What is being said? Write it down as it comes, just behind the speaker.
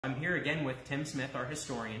I'm here again with Tim Smith, our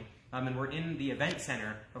historian, and we're in the event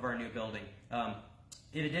center of our new building.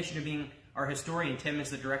 In addition to being our historian, Tim is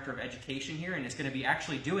the director of education here and is going to be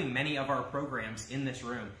actually doing many of our programs in this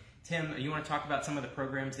room. Tim, you want to talk about some of the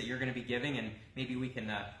programs that you're going to be giving, and maybe we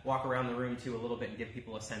can walk around the room too a little bit and give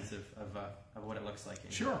people a sense of what it looks like.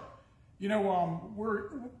 Sure. You know, we're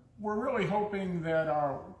really hoping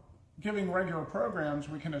that giving regular programs,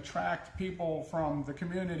 we can attract people from the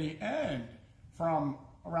community and from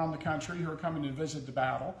around the country who are coming to visit the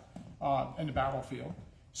battle and the battlefield,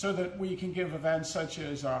 so that we can give events such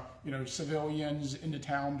as civilians in the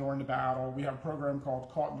town during the battle. We have a program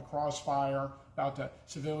called Caught in the Crossfire about the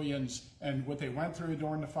civilians and what they went through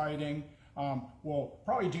during the fighting. We'll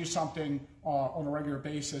probably do something on a regular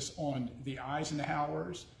basis on the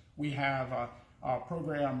Eisenhowers. We have a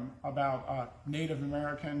program about Native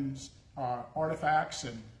Americans artifacts,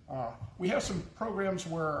 and we have some programs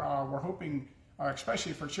where we're hoping,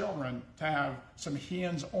 especially for children, to have some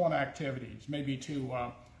hands-on activities. Maybe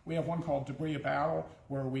we have one called Debris of Battle,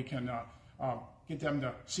 where we can get them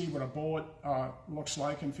to see what a bullet looks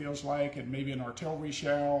like and feels like, and maybe an artillery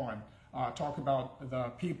shell, and talk about the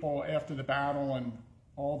people after the battle and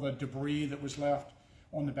all the debris that was left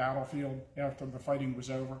on the battlefield after the fighting was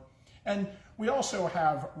over. And we also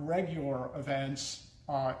have regular events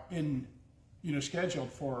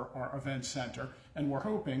scheduled for our event center, and we're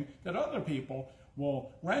hoping that other people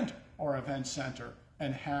will rent our event center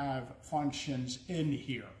and have functions in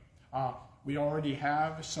here. We already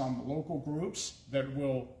have some local groups that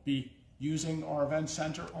will be using our event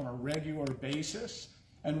center on a regular basis.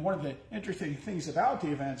 And one of the interesting things about the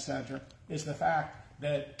event center is the fact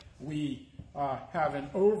that we have an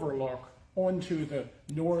overlook onto the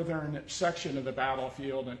northern section of the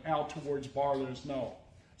battlefield and out towards Barlow's Knoll.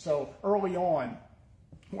 So early on,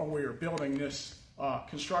 when we were building this,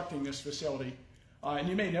 constructing this facility, and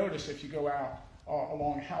you may notice if you go out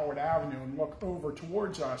along Howard Avenue and look over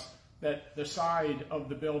towards us, that the side of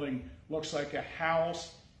the building looks like a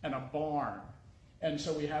house and a barn. And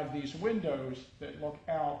so we have these windows that look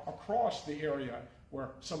out across the area where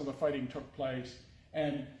some of the fighting took place.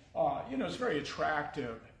 And it's very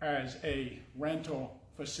attractive as a rental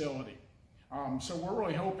facility. So we're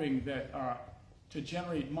really hoping that to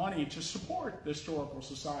generate money to support the Historical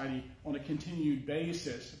Society on a continued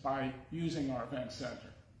basis by using our event center.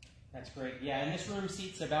 That's great. Yeah, and this room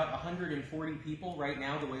seats about 140 people right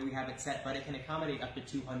now, the way we have it set, but it can accommodate up to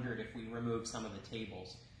 200 if we remove some of the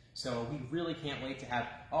tables. So we really can't wait to have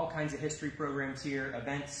all kinds of history programs here,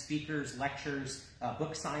 events, speakers, lectures,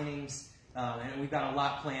 book signings, and we've got a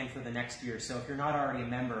lot planned for the next year. So if you're not already a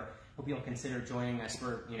member, hope you'll consider joining us.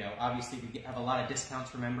 We're, obviously we have a lot of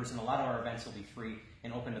discounts for members, and a lot of our events will be free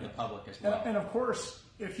and open to the public as well. And of course,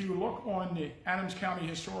 if you look on the Adams County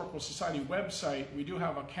Historical Society website, we do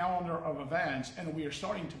have a calendar of events, and we are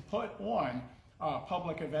starting to put on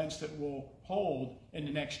public events that we'll hold in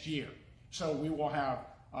the next year. So we will have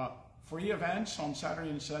free events on Saturday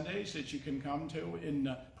and Sundays that you can come to,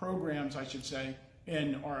 in programs, I should say,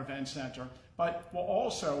 in our event center. But we'll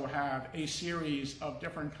also have a series of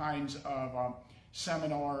different kinds of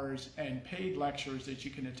seminars and paid lectures that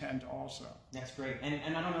you can attend also. That's great.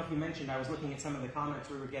 And I don't know if you mentioned, I was looking at some of the comments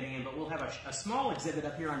we were getting in, but we'll have a small exhibit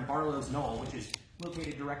up here on Barlow's Knoll, which is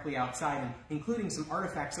located directly outside, and including some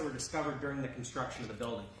artifacts that were discovered during the construction of the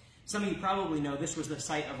building. Some of you probably know this was the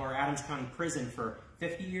site of our Adams County prison for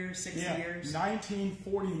 50 years, 60 years?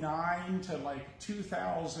 1949 to like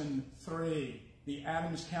 2003. The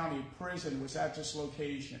Adams County prison was at this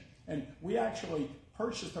location. And we actually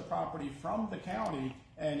purchased the property from the county,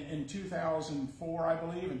 and in 2004, I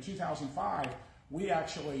believe, in 2005, we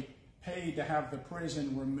actually paid to have the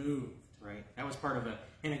prison removed. Right. That was part of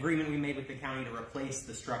an agreement we made with the county to replace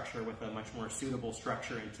the structure with a much more suitable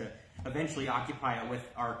structure, and to eventually occupy it with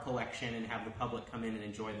our collection and have the public come in and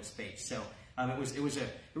enjoy the space. So it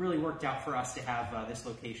really worked out for us to have this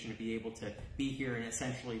location, to be able to be here in an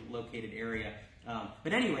essentially located area.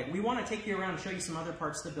 But anyway, we want to take you around and show you some other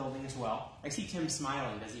parts of the building as well. I see Tim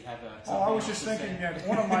smiling. Does he have something I was just thinking that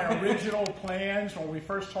one of my original plans when we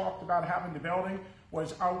first talked about having the building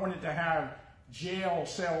was I wanted to have jail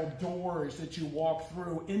cell doors that you walk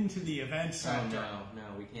through into the event center. Oh, no,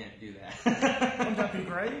 we can't do that. Wouldn't that be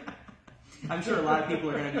great? I'm sure a lot of people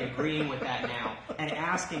are going to be agreeing with that now and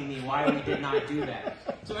asking me why we did not do that.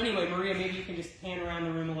 So anyway, Maria, maybe you can just pan around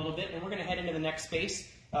the room a little bit, and we're going to head into the next space.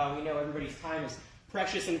 We know everybody's time is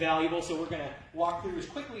precious and valuable, so we're going to walk through as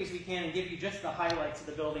quickly as we can and give you just the highlights of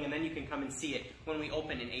the building, and then you can come and see it when we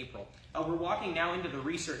open in April. We're walking now into the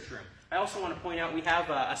research room. I also want to point out we have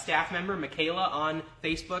a staff member, Michaela, on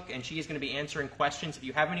Facebook, and she is going to be answering questions. If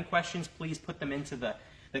you have any questions, please put them into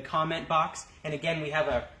the the comment box. And again, we have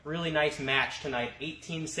a really nice match tonight,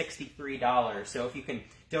 $1,863. So if you can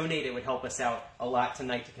donate, it would help us out a lot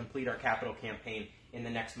tonight to complete our capital campaign in the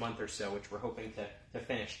next month or so, which we're hoping to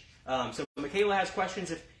finish. So Michaela has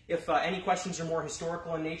questions. If any questions are more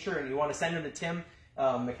historical in nature and you want to send them to Tim,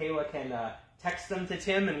 Michaela can text them to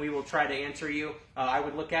Tim and we will try to answer you. I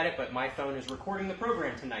would look at it, but my phone is recording the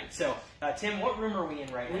program tonight. So, Tim, what room are we in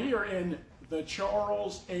right now? We are in the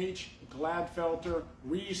Charles H. Gladfelter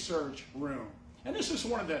Research Room. And this is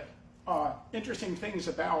one of the interesting things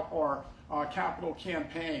about our capital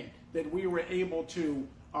campaign, that we were able to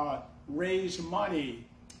raise money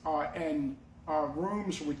and our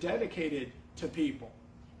rooms were dedicated to people.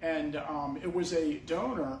 And it was a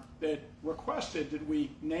donor that requested that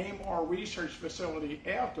we name our research facility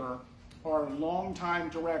after our longtime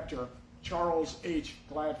director, Charles H.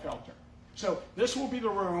 Gladfelter. So this will be the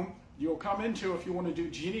room you'll come into if you want to do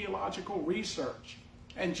genealogical research.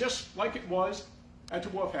 And just like it was at the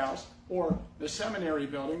Wolf House or the seminary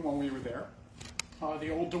building when we were there, the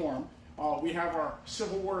old dorm, we have our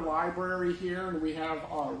Civil War library here, and we have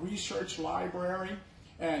our research library,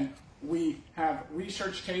 and we have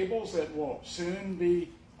research tables that will soon be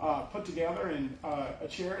put together in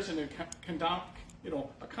chairs, and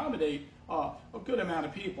it'll accommodate a good amount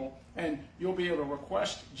of people. And you'll be able to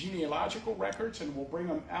request genealogical records, and we'll bring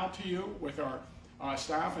them out to you with our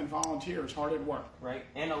staff and volunteers hard at work. Right,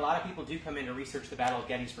 and a lot of people do come in to research the Battle of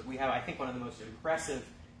Gettysburg. We have, I think, one of the most impressive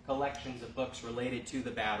collections of books related to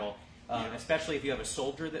the battle, especially if you have a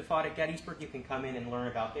soldier that fought at Gettysburg. You can come in and learn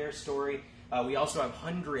about their story. We also have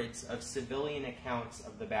hundreds of civilian accounts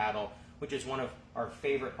of the battle, which is one of our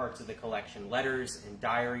favorite parts of the collection. Letters and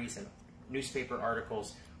diaries and newspaper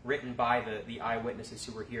articles written by the eyewitnesses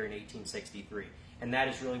who were here in 1863. And that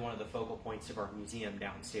is really one of the focal points of our museum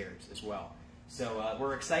downstairs as well. So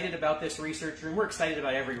we're excited about this research room. We're excited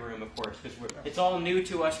about every room, of course, because it's all new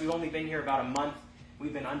to us. We've only been here about a month.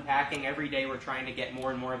 We've been unpacking every day. We're trying to get more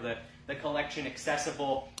and more of the collection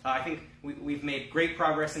accessible. I think we've made great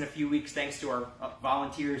progress in a few weeks thanks to our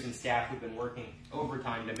volunteers and staff who've been working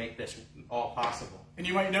overtime to make this all possible. And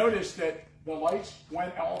you might notice that the lights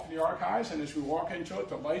went off in the archives, and as we walk into it,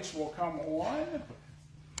 the lights will come on.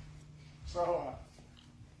 So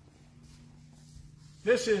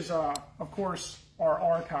this is, of course, our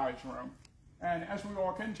archives room. And as we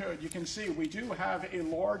walk into it, you can see we do have a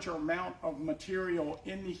larger amount of material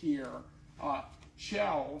in here,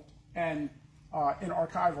 shelved and in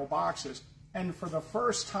archival boxes. And for the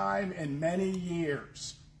first time in many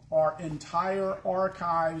years, our entire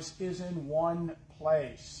archives is in one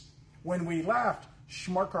place. When we left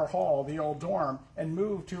Schmucker Hall, the old dorm, and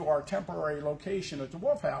moved to our temporary location at the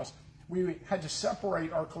Wolf House, we had to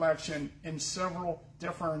separate our collection in several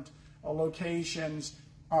different locations.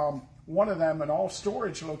 One of them, an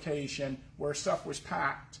all-storage location where stuff was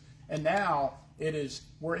packed. And now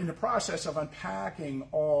we're in the process of unpacking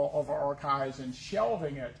all of our archives and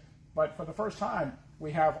shelving it. But for the first time,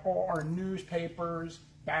 we have all our newspapers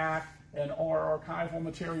back and all our archival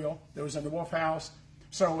material that was in the Wolf House.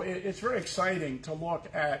 So it's very exciting to look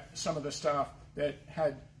at some of the stuff that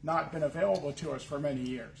had not been available to us for many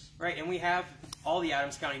years. Right, and we have all the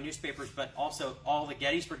Adams County newspapers, but also all the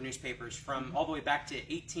Gettysburg newspapers from all the way back to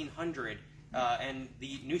 1800, and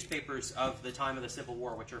the newspapers of the time of the Civil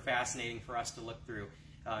War, which are fascinating for us to look through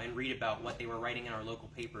and read about what they were writing in our local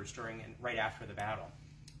papers during and right after the battle.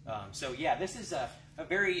 So yeah, this is a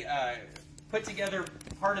very put together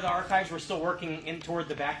part of the archives. We're still working in toward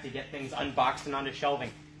the back to get things unboxed and onto shelving.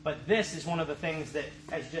 But this is one of the things that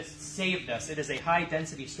has just saved us. It is a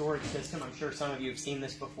high-density storage system. I'm sure some of you have seen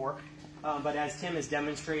this before. But as Tim is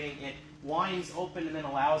demonstrating, it winds open and then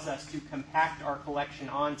allows us to compact our collection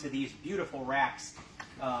onto these beautiful racks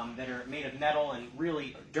that are made of metal and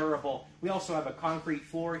really durable. We also have a concrete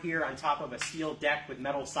floor here on top of a steel deck with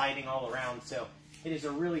metal siding all around. So it is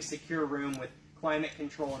a really secure room with climate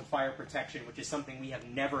control and fire protection, which is something we have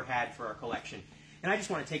never had for our collection. And I just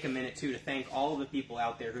want to take a minute, too, to thank all of the people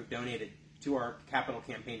out there who've donated to our capital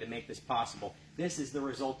campaign to make this possible. This is the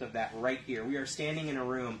result of that right here. We are standing in a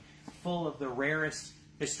room full of the rarest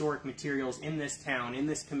historic materials in this town, in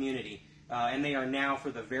this community, and they are now,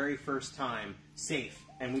 for the very first time, safe.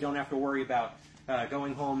 And we don't have to worry about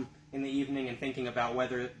going home in the evening and thinking about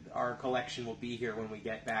whether our collection will be here when we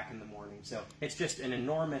get back in the morning. So it's just an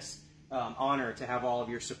enormous honor to have all of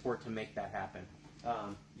your support to make that happen.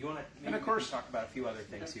 You want to maybe of course talk about a few other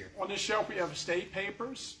things here. On this shelf we have estate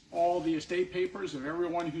papers, all the estate papers of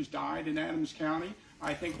everyone who's died in Adams County.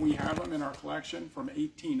 I think we have them in our collection from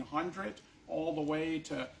 1800 all the way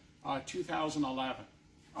to 2011.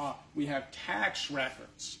 We have tax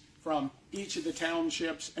records from each of the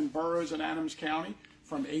townships and boroughs in Adams County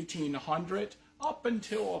from 1800 up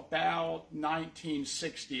until about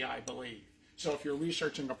 1960, I believe. So if you're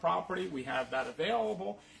researching a property, we have that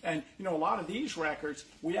available. And, you know, a lot of these records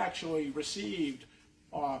we actually received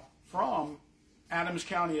from Adams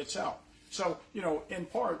County itself. So, you know, in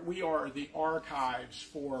part, we are the archives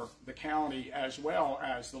for the county as well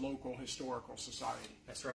as the local historical society.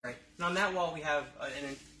 That's right. And on that wall, we have,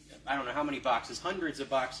 I don't know how many boxes, hundreds of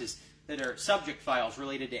boxes that are subject files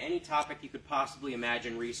related to any topic you could possibly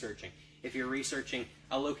imagine researching. If you're researching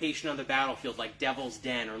a location on the battlefield like Devil's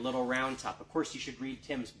Den or Little Round Top, of course you should read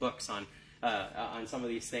Tim's books on some of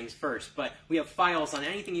these things first. But we have files on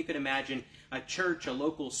anything you could imagine, a church, a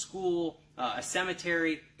local school, a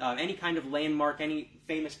cemetery, any kind of landmark, any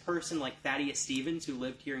famous person like Thaddeus Stevens, who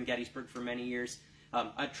lived here in Gettysburg for many years.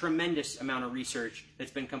 A tremendous amount of research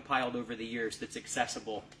that's been compiled over the years that's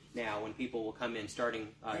accessible now when people will come in starting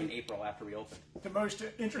in April after we open. The most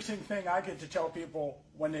interesting thing I get to tell people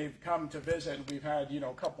when they've come to visit, and we've had, you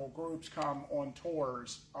know, a couple groups come on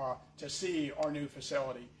tours to see our new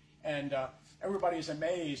facility, and everybody's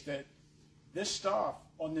amazed that this stuff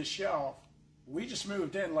on this shelf, we just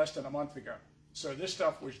moved in less than a month ago. So this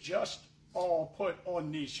stuff was just all put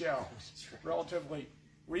on these shelves relatively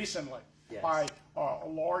recently. Yes. By a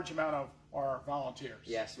large amount of our volunteers.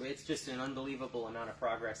 Yes, it's just an unbelievable amount of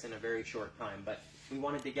progress in a very short time, but we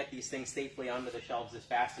wanted to get these things safely onto the shelves as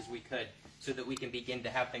fast as we could so that we can begin to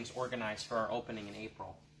have things organized for our opening in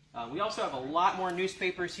April. We also have a lot more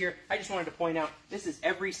newspapers here. I just wanted to point out, this is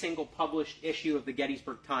every single published issue of the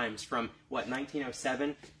Gettysburg Times from, what,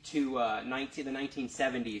 1907 to the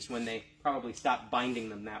 1970s, when they probably stopped binding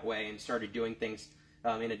them that way and started doing things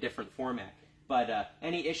in a different format. But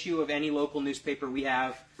any issue of any local newspaper we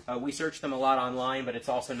have, we search them a lot online, but it's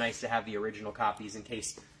also nice to have the original copies in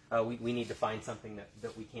case we need to find something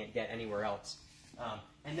that we can't get anywhere else.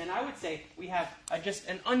 And then I would say we have just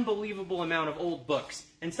an unbelievable amount of old books.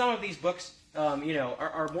 And some of these books you know,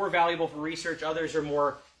 are more valuable for research. Others are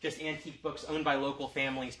more just antique books owned by local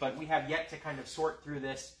families. But we have yet to kind of sort through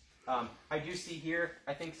this. I do see here,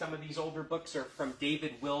 I think some of these older books are from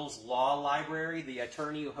David Will's Law Library, the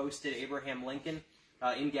attorney who hosted Abraham Lincoln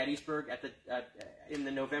in Gettysburg in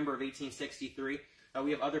the November of 1863.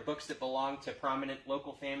 We have other books that belong to prominent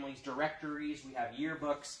local families, directories, we have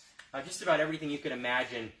yearbooks, just about everything you could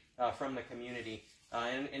imagine from the community,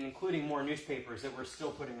 and including more newspapers that we're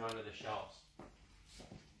still putting onto the shelves.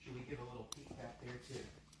 Should we give a little peek back there too?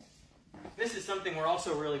 This is something we're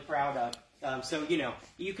also really proud of. So, you know,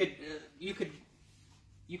 you could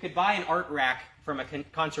buy an art rack from a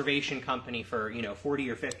conservation company for, you know, $40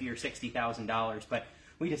 or $50 or $60,000, but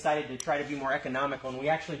we decided to try to be more economical, and we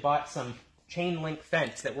actually bought some chain link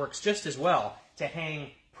fence that works just as well to hang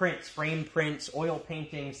prints, framed prints, oil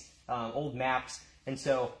paintings, old maps, and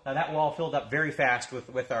so that wall filled up very fast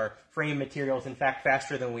with our frame materials, in fact,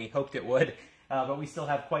 faster than we hoped it would. But we still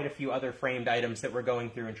have quite a few other framed items that we're going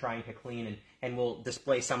through and trying to clean, and we'll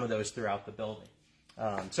display some of those throughout the building.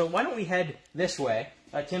 So why don't we head this way?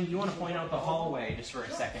 Tim, do you want to point out the hallway just for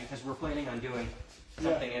a second? Because we're planning on doing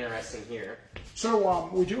something interesting here. So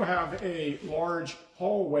we do have a large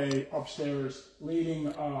hallway upstairs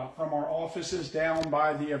leading from our offices down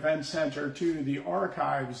by the event center to the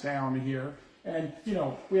archives down here. And, you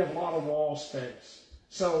know, we have a lot of wall space.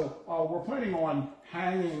 So we're planning on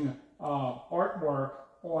hanging artwork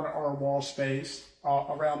on our wall space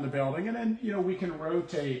around the building, and then, you know, we can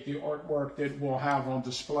rotate the artwork that we'll have on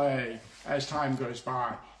display as time goes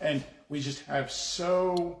by. And we just have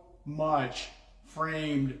so much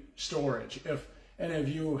framed storage. If any of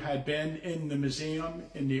you had been in the museum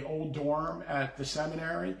in the old dorm at the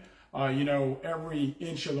seminary, you know, every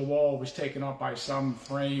inch of the wall was taken up by some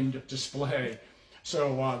framed display.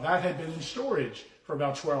 So that had been in storage for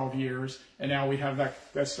about 12 years, and now we have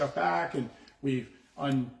that stuff back, and we've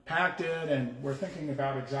unpacked it, and we're thinking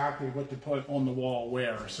about exactly what to put on the wall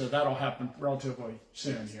where. So that'll happen relatively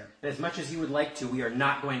soon here. As much as you would like to, we are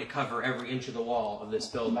not going to cover every inch of the wall of this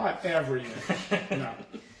building. Not every inch, no.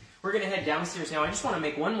 We're going to head downstairs now. I just want to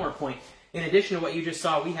make one more point. In addition to what you just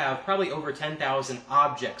saw, we have probably over 10,000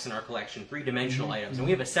 objects in our collection, three-dimensional items. And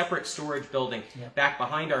we have a separate storage building back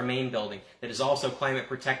behind our main building that is also climate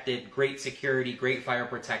protected, great security, great fire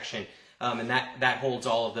protection, and that holds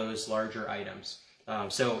all of those larger items.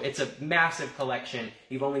 So it's a massive collection.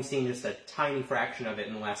 You've only seen just a tiny fraction of it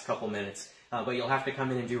in the last couple minutes, but you'll have to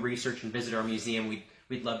come in and do research and visit our museum.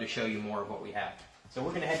 We'd love to show you more of what we have. So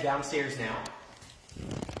we're going to head downstairs now. I'm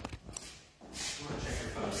going to check your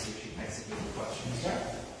phone, see if she has any questions.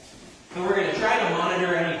 So we're going to try to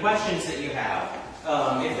monitor any questions that you have.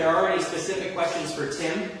 If there are any specific questions for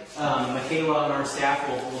Tim, Michaela and our staff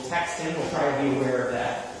will text him. We'll try to be aware of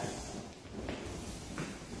that.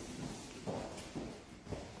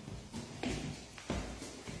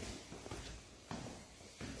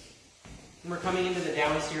 We're coming into the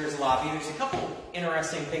downstairs lobby. There's a couple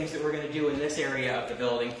interesting things that we're going to do in this area of the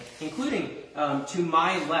building, including to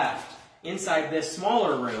my left, inside this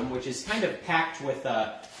smaller room, which is kind of packed with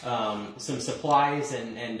some supplies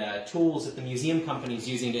and tools that the museum company is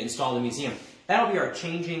using to install the museum. That'll be our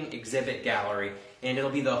changing exhibit gallery, and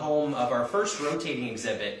it'll be the home of our first rotating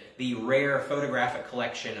exhibit, the rare photographic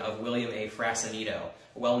collection of William A. Frassanito,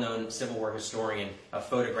 a well-known Civil War historian, a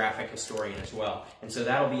photographic historian as well. And so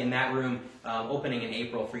that'll be in that room, opening in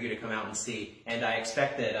April for you to come out and see. And I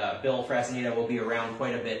expect that Bill Frassanito will be around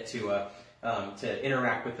quite a bit to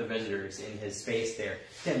interact with the visitors in his space there.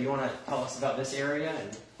 Tim, you want to tell us about this area?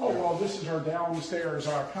 Oh, well, this is our downstairs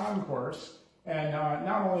concourse. And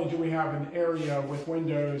not only do we have an area with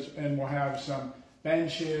windows, and we'll have some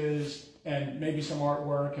benches and maybe some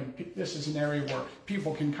artwork, and this is an area where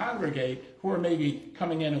people can congregate who are maybe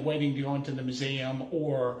coming in and waiting to go into the museum,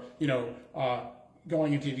 or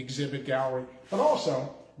going into the exhibit gallery. But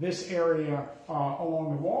also, this area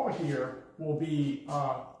along the wall here will be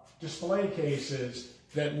display cases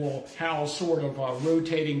that will house sort of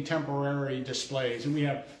rotating temporary displays. And we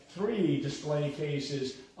have 3 display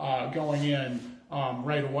cases going in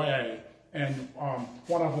right away. And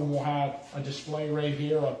one of them will have a display right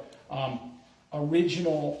here of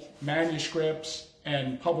original manuscripts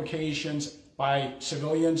and publications by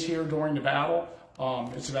civilians here during the battle.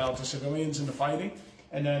 It's about the civilians in the fighting.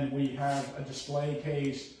 And then we have a display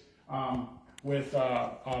case with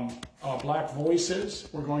Black Voices.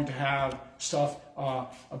 We're going to have stuff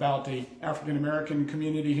about the African American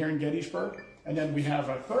community here in Gettysburg. And then we have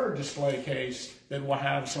a 3rd display case that will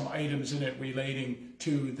have some items in it relating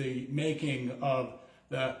to the making of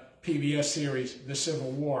the PBS series, The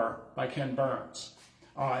Civil War by Ken Burns.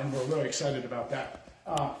 And we're really excited about that.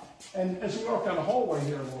 And as we walk down the hallway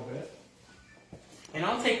here a little bit. And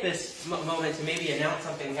I'll take this moment to maybe announce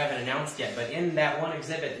something we haven't announced yet, but in that one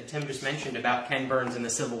exhibit that Tim just mentioned about Ken Burns and the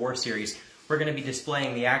Civil War series, we're going to be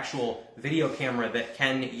displaying the actual video camera that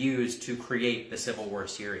Ken used to create the Civil War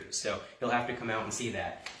series. So you'll have to come out and see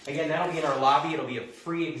that. Again, that'll be in our lobby. It'll be a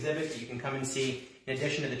free exhibit that you can come and see. In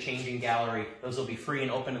addition to the changing gallery, those will be free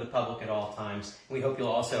and open to the public at all times. We hope you'll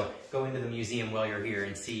also go into the museum while you're here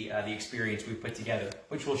and see the experience we've put together,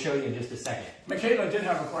 which we'll show you in just a second. Michaela did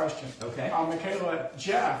have a question. Okay. Michaela,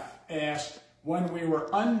 Jeff asked, when we were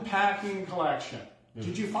unpacking collection,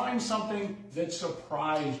 did you find something that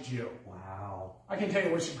surprised you? Wow. I can tell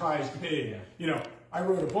you what surprised me. Yeah. I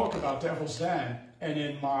wrote a book about Devil's Den, and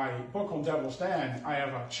in my book on Devil's Den, I have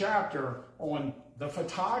a chapter on the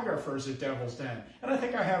photographers at Devil's Den. And I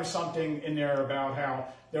think I have something in there about how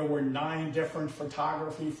there were 9 different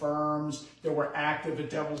photography firms that were active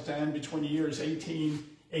at Devil's Den between the years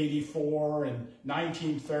 1884 and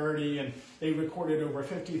 1930, and they recorded over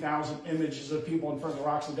 50,000 images of people in front of the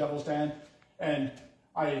rocks of Devil's Den. And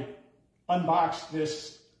I unboxed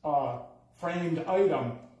this framed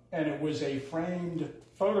item, and it was a framed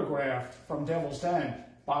photograph from Devil's Den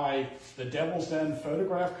by the Devil's Den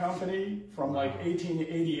Photograph Company from like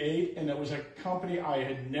 1888, and it was a company I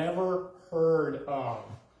had never heard of.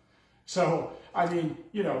 So, I mean,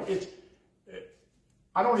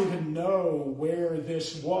 I don't even know where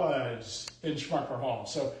this was in Schmucker Hall.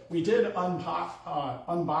 So we did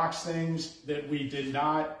unbox things that we did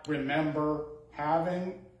not remember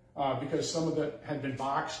having because some of it had been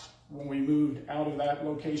boxed when we moved out of that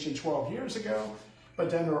location 12 years ago.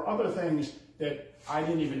 But then there are other things that I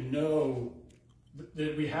didn't even know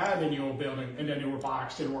that we had in the old building, and then they were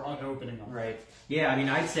boxed and we're unopening them. Right. Yeah, I mean,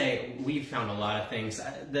 I'd say we've found a lot of things.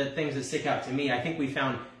 The things that stick out to me, I think we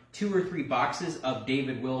found 2 or 3 boxes of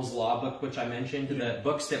David Will's law book, which I mentioned, the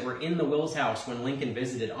books that were in the Will's house when Lincoln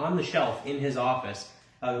visited on the shelf in his office.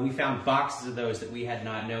 We found boxes of those that we had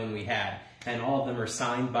not known we had, and all of them are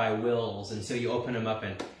signed by Wills, and so you open them up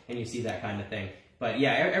and you see that kind of thing. But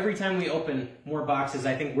yeah, every time we open more boxes,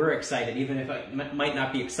 I think we're excited, even if it might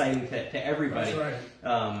not be exciting to everybody. That's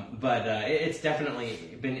right. But it's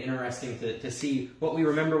definitely been interesting to see what we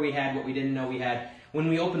remember we had, what we didn't know we had. When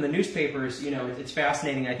we open the newspapers, it's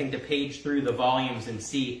fascinating, I think, to page through the volumes and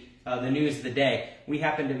see the news of the day. We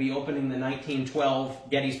happened to be opening the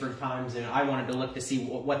 1912 Gettysburg Times, and I wanted to look to see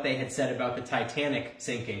what they had said about the Titanic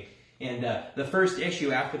sinking. And the first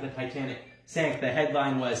issue after the Titanic sank, the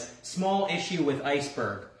headline was, "Small issue with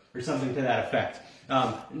iceberg," or something to that effect.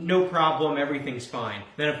 No problem, everything's fine.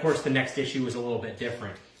 Then, of course, the next issue was a little bit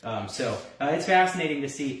different. So it's fascinating to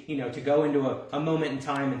see, to go into a moment in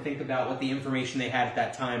time and think about what the information they had at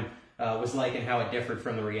that time was like and how it differed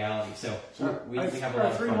from the reality. So we have a lot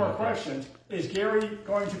of three fun more with questions. Is Gary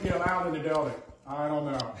going to be allowed in the building? I don't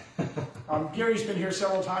know. Gary's been here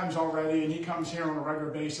several times already, and he comes here on a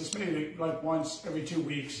regular basis, maybe like once every 2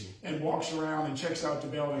 weeks, and walks around and checks out the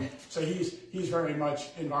building. So he's very much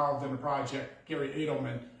involved in the project. Gary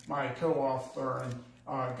Edelman, my co-author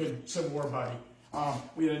and good Civil War buddy.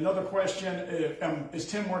 We had another question. Is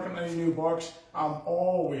Tim working on any new books? I'm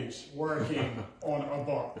always working on a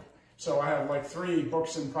book. So I have like 3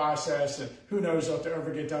 books in process, and who knows if they ever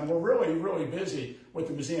get done. We're really, really busy with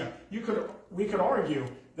the museum. We could argue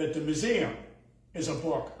that the museum is a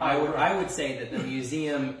book. I would say that the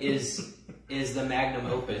museum is the magnum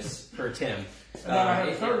opus for Tim. And then I had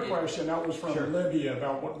a third question. That was from Libya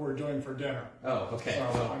about what we're doing for dinner. Oh, okay. So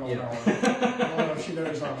I don't know. I don't know if she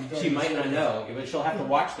knows I'm doing. She might not know, but she'll have to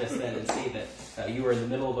watch this then and see that you were in the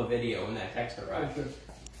middle of a video when that text arrived.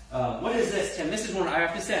 What is this, Tim? This is one, I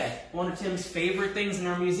have to say, one of Tim's favorite things in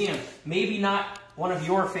our museum. Maybe not one of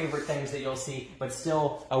your favorite things that you'll see, but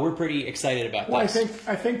still, we're pretty excited about this. Well,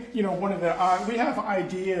 I think one of the, we have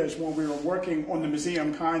ideas when we were working on the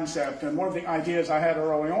museum concept, and one of the ideas I had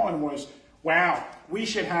early on was, wow, we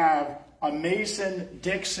should have a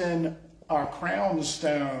Mason-Dixon crown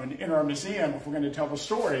stone in our museum if we're going to tell the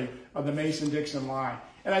story of the Mason-Dixon line.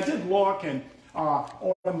 And I did look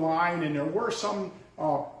online, and there were some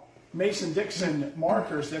Mason-Dixon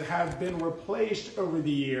markers that have been replaced over the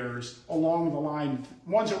years along the line.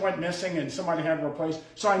 Ones that went missing and somebody had replaced.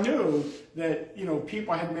 So I knew that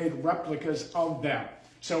people had made replicas of them.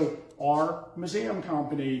 So our museum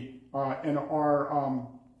company and our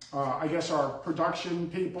I guess our production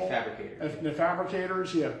people, the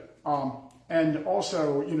fabricators, and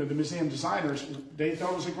also the museum designers, they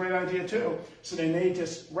thought it was a great idea too. So they made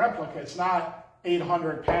this replica. It's not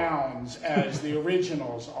 800 pounds as the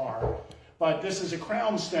originals are. But this is a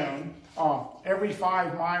crown stone. Every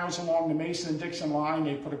 5 miles along the Mason-Dixon line,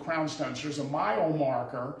 they put a crown stone. So there's a mile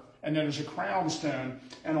marker, and then there's a crown stone.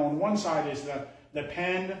 And on one side is the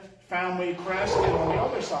Penn family crest, and on the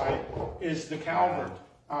other side is the Calvert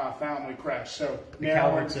family crest. So the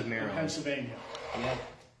Calverts of Maryland, Pennsylvania. Yeah.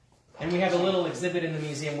 And we have a little exhibit in the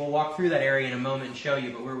museum. We'll walk through that area in a moment and show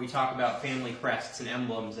you, but where we talk about family crests and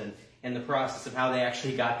emblems and the process of how they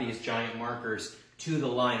actually got these giant markers to the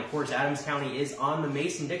line. Of course, Adams County is on the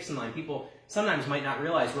Mason-Dixon line. People sometimes might not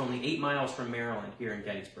realize we're only 8 miles from Maryland here in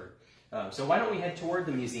Gettysburg. So why don't we head toward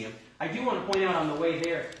the museum? I do want to point out on the way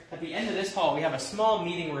there, at the end of this hall, we have a small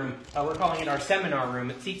meeting room. We're calling it our seminar room.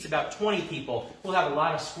 It seats about 20 people. We'll have a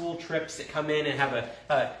lot of school trips that come in and have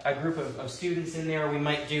a group of students in there. We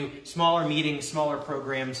might do smaller meetings, smaller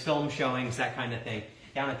programs, film showings, that kind of thing,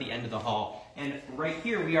 down at the end of the hall. And right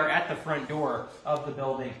here, we are at the front door of the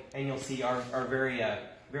building, and you'll see our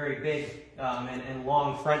very big and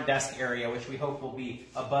long front desk area, which we hope will be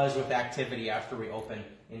abuzz with activity after we open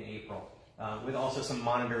in April, with also some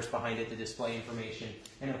monitors behind it to display information.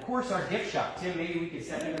 And of course, our gift shop. Tim, maybe we could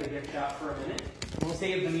set into the gift shop for a minute. We'll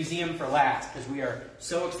save the museum for last, because we are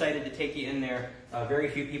so excited to take you in there. Very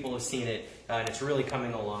few people have seen it, and it's really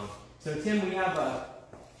coming along. So Tim, we have a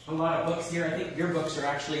lot of books here. I think your books are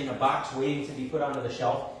actually in a box waiting to be put onto the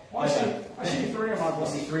shelf. Well, I see 3 of my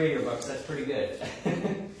books. I see 3 of your books. That's pretty good.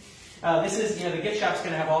 This is, the gift shop's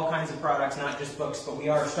going to have all kinds of products, not just books, but we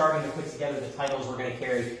are starting to put together the titles we're going to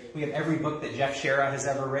carry. We have every book that Jeff Shera has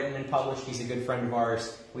ever written and published. He's a good friend of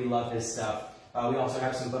ours. We love his stuff. We also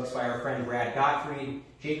have some books by our friend Brad Gottfried,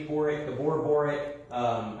 Jake Borick, Gabor Borick.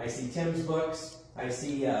 I see Tim's books. I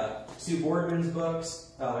see Sue Boardman's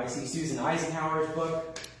books. I see Susan Eisenhower's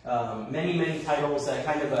book. Many, many titles,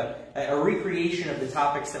 kind of a recreation of the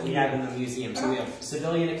topics that we have in the museum. So we have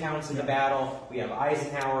civilian accounts of the battle, we have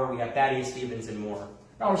Eisenhower, we have Thaddeus Stevens, and more.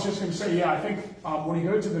 I was just going to say, I think when you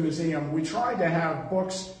go to the museum, we try to have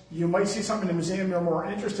books. You might see something in the museum you're more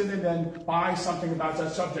interested in, then buy something about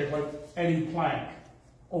that subject, like Eddie Plank,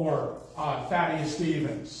 or Thaddeus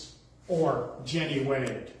Stevens, or Jenny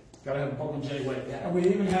Wade. Got to have a book on Jenny Wade. Yeah. And we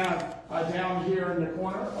even have down here in the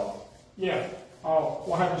corner,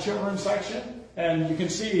 we'll have a children's section, and you can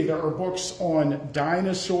see there are books on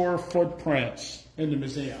dinosaur footprints in the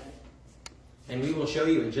museum. And we will show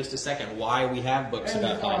you in just a second why we have books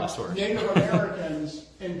about dinosaurs. Native Americans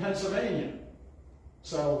in Pennsylvania.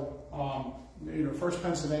 So, first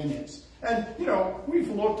Pennsylvanians. And, we've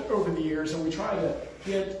looked over the years, and we try to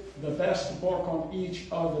get the best book on each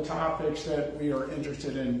of the topics that we are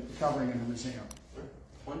interested in covering in the museum.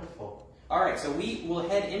 Wonderful. All right, so we will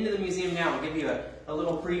head into the museum now. I'll give you a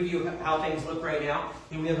little preview of how things look right now.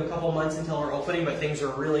 We have a couple months until our opening, but things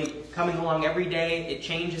are really coming along every day. It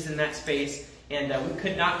changes in that space, and we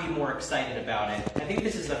could not be more excited about it. I think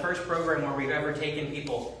this is the first program where we've ever taken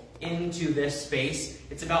people into this space.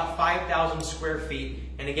 It's about 5,000 square feet,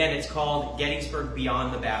 and again, it's called Gettysburg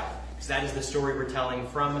Beyond the Battle, because that is the story we're telling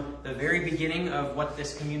from the very beginning of what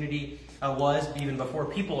this community was, even before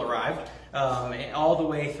people arrived, all the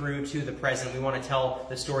way through to the present. We want to tell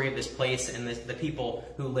the story of this place and the people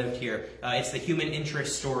who lived here. It's the human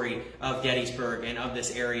interest story of Gettysburg and of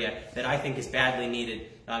this area that I think is badly needed,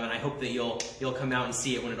 and I hope that you'll come out and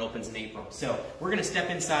see it when it opens in April. So we're going to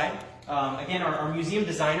step inside. Again, our museum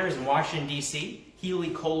designer is in Washington, D.C.,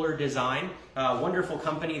 Healy Kohler Design, a wonderful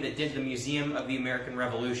company that did the Museum of the American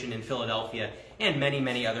Revolution in Philadelphia and many,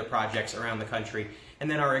 many other projects around the country. And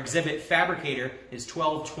then our exhibit fabricator is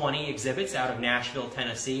 1220 Exhibits out of Nashville,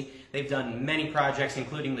 Tennessee. They've done many projects,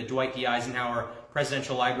 including the Dwight D. Eisenhower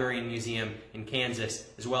Presidential Library and Museum in Kansas,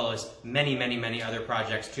 as well as many, many, many other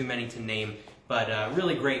projects, too many to name. But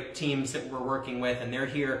really great teams that we're working with, and they're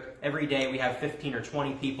here every day. We have 15 or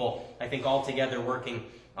 20 people, I think, all together working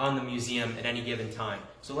on the museum at any given time.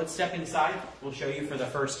 So let's step inside. We'll show you for the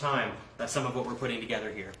first time some of what we're putting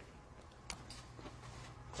together here.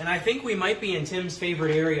 And I think we might be in Tim's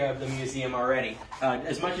favorite area of the museum already.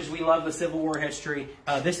 As much as we love the Civil War history,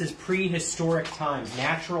 this is prehistoric times,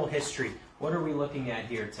 natural history. What are we looking at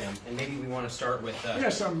here, Tim? And maybe we want to start with...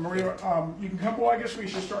 Yes, Maria, you can come... Well, I guess we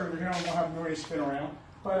should start over here. We'll have Maria spin around.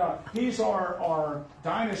 But these are our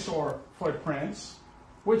dinosaur footprints,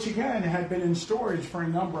 which, again, had been in storage for a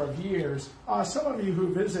number of years. Some of you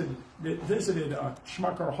who visited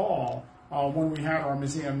Schmucker Hall when we had our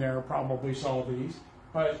museum there probably saw these.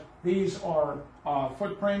 But these are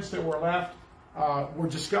footprints that were left, were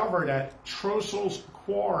discovered at Trossel's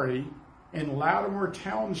Quarry in Latimer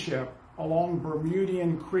Township along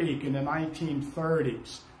Bermudian Creek in the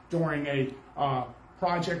 1930s during a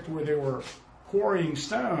project where they were quarrying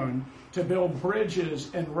stone to build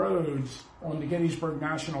bridges and roads on the Gettysburg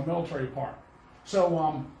National Military Park.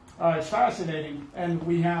 So it's fascinating, and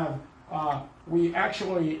we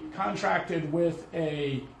actually contracted with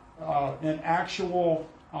an actual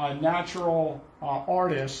natural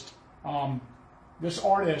artist. This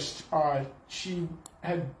artist, she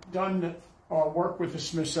had done work with the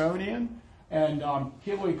Smithsonian, and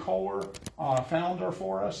Healy Kohler found her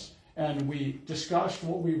for us, and we discussed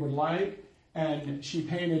what we would like, and she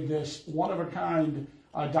painted this one-of-a-kind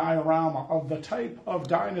diorama of the type of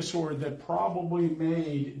dinosaur that probably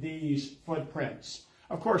made these footprints.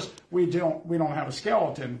 Of course, we don't have a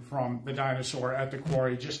skeleton from the dinosaur at the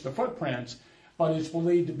quarry, just the footprints, but it's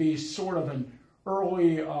believed to be sort of an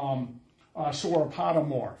early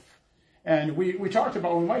sauropodomorph. And we talked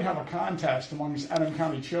about we might have a contest amongst Adams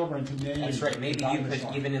County children to name. That's right. Maybe you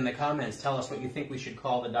could, even in the comments, tell us what you think we should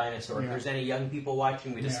call the dinosaur. Yeah. If there's any young people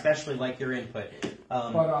watching, we'd especially like your input.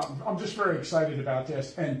 But I'm just very excited about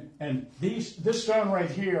this. And this stone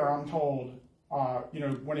right here, I'm told,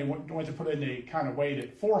 when they went to put it in, they kind of weighed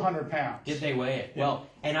it 400 pounds. Did they weigh it? Yeah. Well,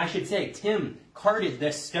 and I should say, Tim carted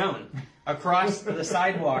this stone across the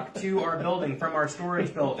sidewalk to our building from our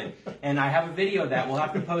storage building. And I have a video of that. We'll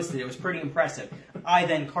have to post it. It was pretty impressive. I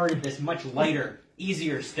then carted this much lighter,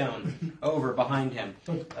 easier stone over behind him.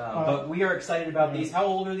 But we are excited about these. How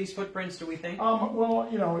old are these footprints, do we think?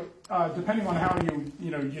 Well, depending on how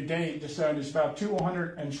you date the stone, it's about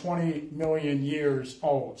 220 million years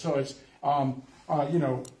old. So it's,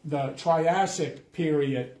 the Triassic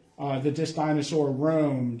period that this dinosaur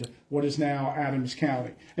roamed what is now Adams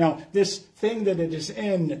County. Now, this thing that it is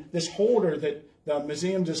in, this holder that the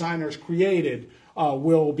museum designers created,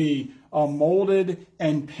 will be molded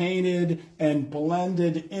and painted and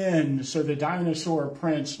blended in so the dinosaur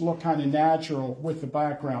prints look kind of natural with the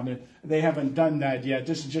background. And they haven't done that yet.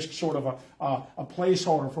 This is just sort of a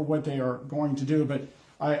placeholder for what they are going to do. But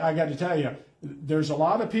I got to tell you, there's a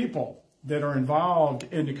lot of people that are involved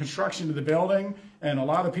in the construction of the building, and a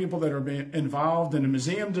lot of people that are involved in the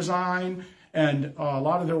museum design, and a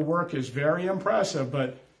lot of their work is very impressive.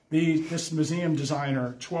 But this museum designer,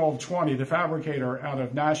 1220, the fabricator out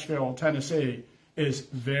of Nashville, Tennessee, is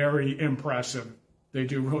very impressive. They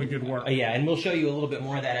do really good work. Yeah, and we'll show you a little bit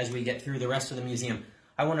more of that as we get through the rest of the museum.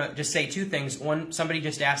 I want to just say two things. One, somebody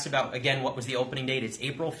just asked about, again, what was the opening date. It's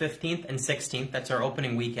April 15th and 16th. That's our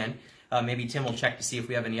opening weekend. Maybe Tim will check to see if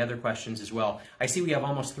we have any other questions as well. I see we have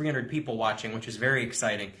almost 300 people watching, which is very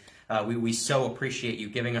exciting. We so appreciate you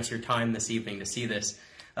giving us your time this evening to see this.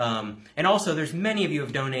 And also, there's many of you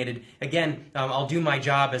have donated. Again, I'll do my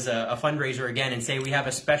job as a fundraiser again and say we have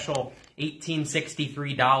a special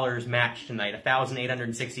 $1,863 matched tonight,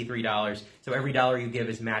 $1,863. So every dollar you give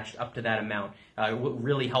is matched up to that amount. It will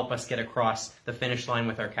really help us get across the finish line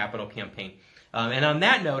with our capital campaign. And on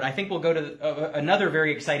that note, I think we'll go to another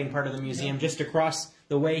very exciting part of the museum just across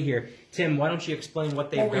the way here. Tim, why don't you explain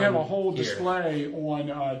what they've done? Well, we have a whole here. display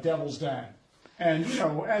on Devil's Den. And, you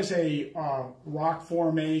know, as a rock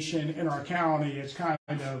formation in our county, it's kind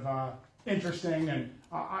of interesting. And,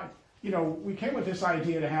 you know, we came with this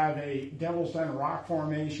idea to have a Devil's Den rock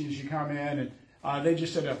formation as you come in. And they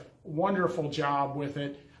just did a wonderful job with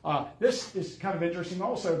it. This is kind of interesting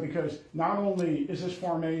also because not only is this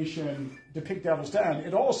formation depict Devil's Den,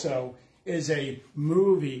 it also is a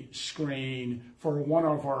movie screen for one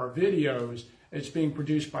of our videos. It's being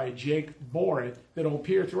produced by Jake Borrett that will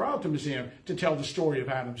appear throughout the museum to tell the story of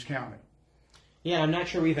Adams County. Yeah, I'm not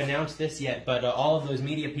sure we've announced this yet, but all of those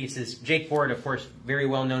media pieces, Jake Borrett, of course, very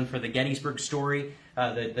well known for the Gettysburg story,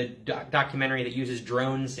 the documentary that uses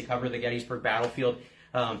drones to cover the Gettysburg battlefield.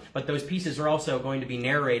 But those pieces are also going to be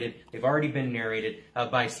narrated, they've already been narrated,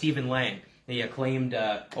 by Stephen Lang, the acclaimed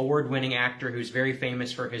award-winning actor who's very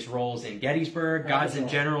famous for his roles in Gettysburg, Gods and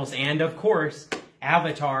Generals, and, of course,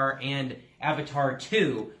 Avatar and Avatar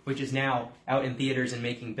 2, which is now out in theaters and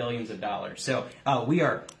making billions of dollars. So we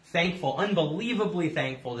are thankful, unbelievably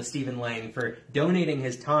thankful to Stephen Lang for donating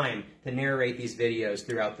his time to narrate these videos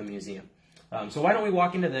throughout the museum. So why don't we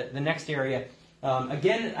walk into the next area.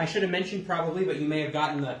 Again, I should have mentioned probably, but you may have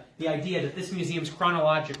gotten the idea that this museum's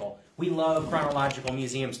chronological. We love chronological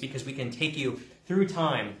museums because we can take you through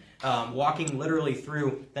time, walking literally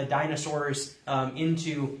through the dinosaurs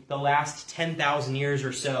into the last 10,000 years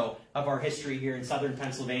or so of our history here in southern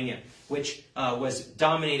Pennsylvania, which was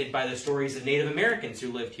dominated by the stories of Native Americans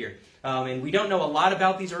who lived here. And we don't know a lot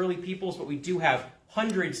about these early peoples, but we do have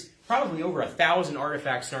hundreds, probably over 1,000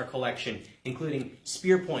 artifacts in our collection, including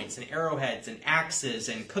spear points and arrowheads and axes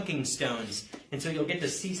and cooking stones. And so you'll get to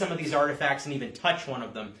see some of these artifacts and even touch one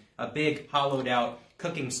of them, a big hollowed out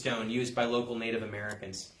cooking stone used by local Native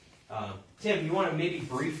Americans. Tim, you want to maybe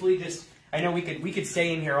briefly just, I know we could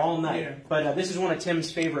stay in here all night, yeah. But this is one of Tim's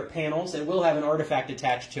favorite panels. It will have an artifact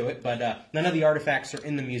attached to it, but none of the artifacts are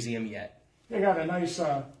in the museum yet. They got a nice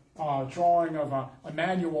drawing of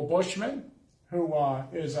Emmanuel Bushman, who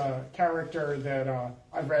is a character that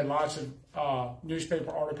I've read lots of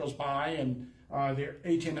newspaper articles by in the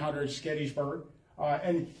 1800s Gettysburg.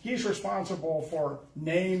 And he's responsible for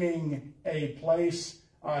naming a place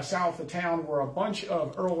south of town where a bunch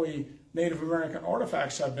of early Native American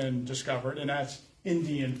artifacts have been discovered, and that's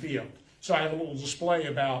Indian Field. So I have a little display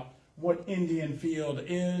about what Indian Field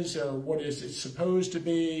is, or what is it supposed to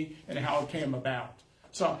be, and how it came about.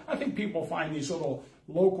 So I think people find these little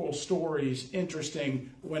local stories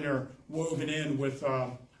interesting when they're woven in with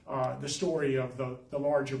the story of the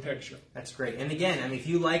larger picture. That's great. And again, I mean, if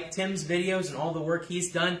you like Tim's videos and all the work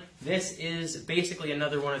he's done, this is basically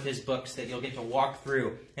another one of his books that you'll get to walk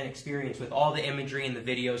through and experience with all the imagery and the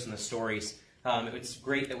videos and the stories. It's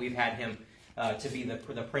great that we've had him to be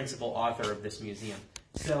the principal author of this museum.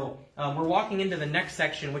 So we're walking into the next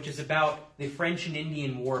section, which is about the French and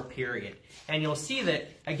Indian War period. And you'll see that,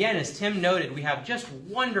 again, as Tim noted, we have just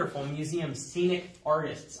wonderful museum scenic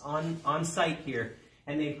artists on site here.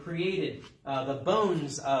 And they've created the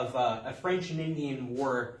bones of a French and Indian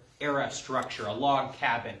War era structure, a log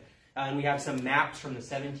cabin. And we have some maps from the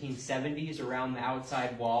 1770s around the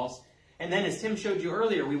outside walls. And then, as Tim showed you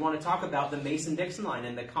earlier, we want to talk about the Mason-Dixon line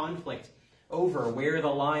and the conflict over where the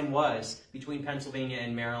line was between Pennsylvania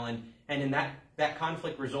and Maryland. And in that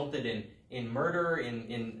conflict resulted in murder,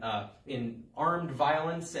 in armed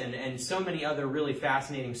violence, and so many other really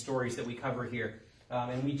fascinating stories that we cover here.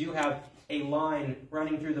 And we do have a line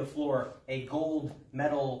running through the floor, a gold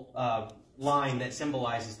metal line that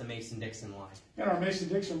symbolizes the Mason-Dixon line. And our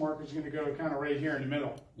Mason-Dixon marker is going to go kind of right here in the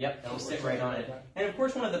middle. Yep, it'll sit right on it. And of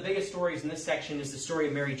course, one of the biggest stories in this section is the story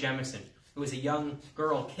of Mary Jemison, who was a young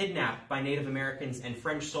girl kidnapped by Native Americans and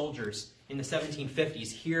French soldiers in the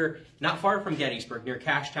 1750s here, not far from Gettysburg, near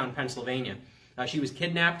Cashtown, Pennsylvania. She was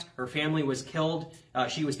kidnapped, her family was killed,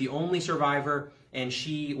 she was the only survivor, and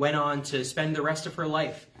she went on to spend the rest of her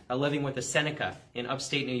life living with a Seneca in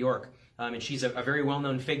upstate New York. And she's a very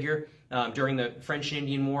well-known figure during the French and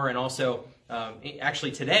Indian War, and also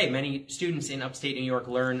actually today many students in upstate New York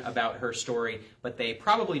learn about her story, but they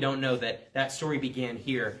probably don't know that that story began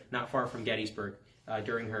here, not far from Gettysburg,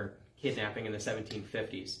 during her kidnapping in the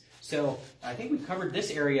 1750s. So I think we've covered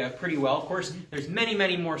this area pretty well. Of course, there's many,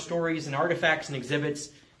 many more stories and artifacts and exhibits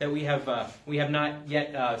that we have not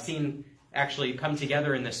yet seen actually come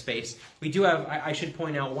together in this space. We do have, I should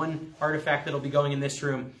point out, one artifact that will be going in this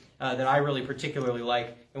room that I really particularly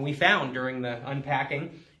like. and we found during the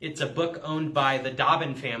unpacking, it's a book owned by the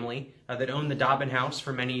Dobbin family that owned the Dobbin house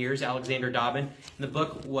for many years, Alexander Dobbin. And the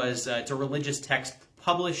book was, it's a religious text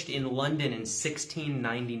published in London in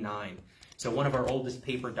 1699. So one of our oldest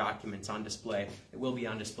paper documents on display. It will be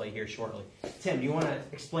on display here shortly. Tim, do you want to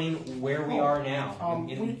explain where we are now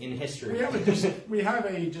in history? We have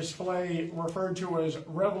a display referred to as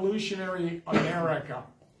Revolutionary America.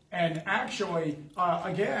 And actually,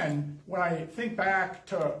 again, when I think back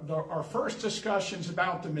to our first discussions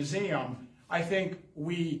about the museum, I think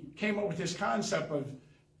we came up with this concept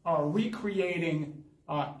of recreating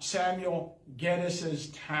Samuel Gettys's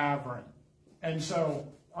tavern. And so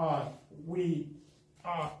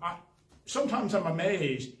sometimes I'm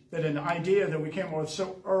amazed that an idea that we came up with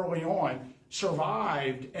so early on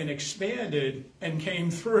survived and expanded and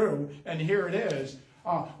came through, and here it is.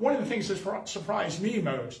 One of the things that surprised me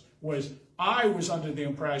most was I was under the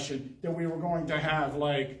impression that we were going to have,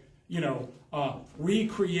 like,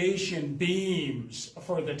 recreation beams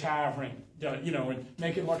for the tavern, and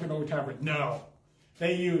make it like an old tavern. No,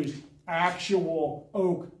 they used actual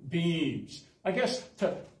oak beams. I guess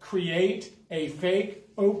to create a fake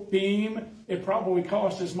oak beam, it probably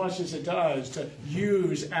costs as much as it does to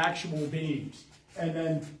use actual beams. And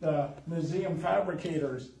then the museum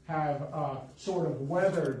fabricators have sort of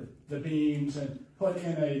weathered the beams and put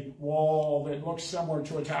in a wall that looks similar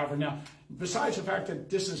to a tavern. Now, besides the fact that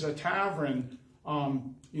this is a tavern,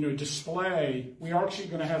 display, we are actually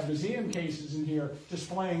going to have museum cases in here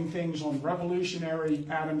displaying things on Revolutionary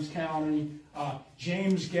Adams County,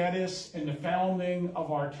 James Geddes and the founding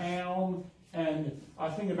of our town, and I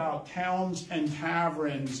think about towns and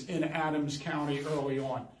taverns in Adams County early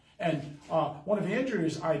on. And one of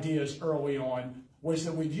Andrew's ideas early on was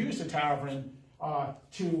that we'd use the tavern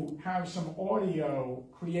to have some audio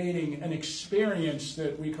creating an experience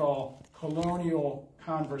that we call colonial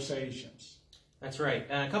conversations. That's right.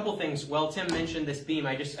 A couple things. Well, Tim mentioned this beam.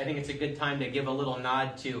 I think it's a good time to give a little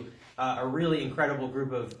nod to a really incredible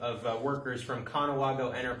group of workers from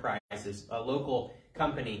Conawago Enterprises, a local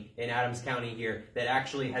company in Adams County here that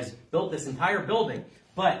actually has built this entire building,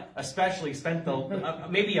 but especially spent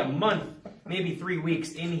maybe a month, maybe 3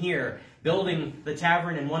 weeks in here building the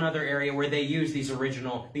tavern and one other area where they use these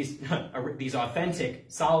these authentic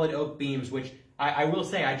solid oak beams, which I will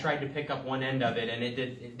say I tried to pick up one end of it and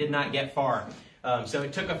it did not get far. So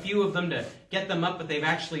it took a few of them to get them up, but they've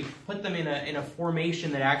actually put them in a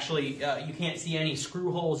formation that actually you can't see any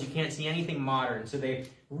screw holes, you can't see anything modern. So they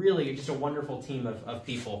really just a wonderful team of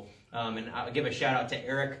people. And I'll give a shout out to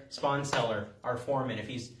Eric Sponseller, our foreman. If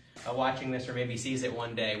he's watching this or maybe sees it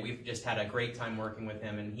one day, we've just had a great time working with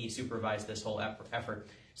him, and he supervised this whole effort.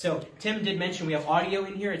 So Tim did mention we have audio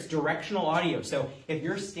in here. It's directional audio. So if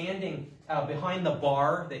you're standing behind the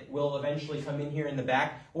bar that will eventually come in here in the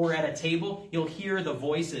back, or at a table, you'll hear the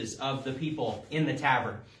voices of the people in the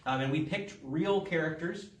tavern. And we picked real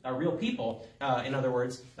characters, real people, in other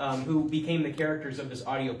words, who became the characters of this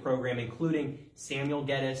audio program, including Samuel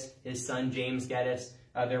Geddes, his son James Geddes,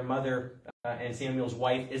 their mother and Samuel's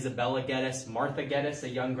wife, Isabella Geddes, Martha Geddes, a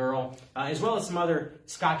young girl, as well as some other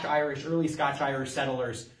early Scotch-Irish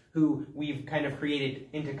settlers who we've kind of created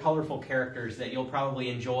into colorful characters that you'll probably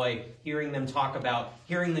enjoy hearing them talk about,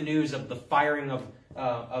 hearing the news of the firing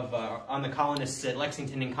on the colonists at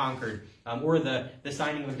Lexington and Concord, or the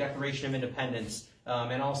signing of the Declaration of Independence,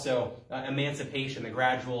 and also emancipation, the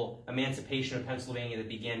gradual emancipation of Pennsylvania that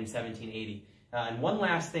began in 1780. And one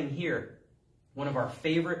last thing here. One of our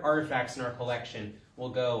favorite artifacts in our collection will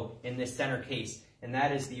go in this center case, and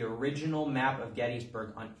that is the original map of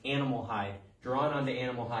Gettysburg on animal hide, drawn onto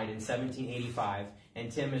animal hide in 1785. And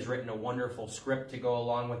Tim has written a wonderful script to go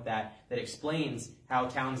along with that explains how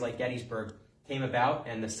towns like Gettysburg came about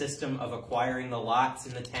and the system of acquiring the lots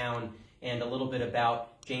in the town, and a little bit about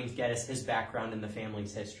James Geddes, his background and the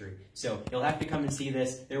family's history. So you'll have to come and see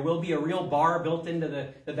this. There will be a real bar built into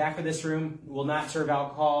the back of this room. We will not serve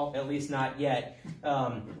alcohol, at least not yet.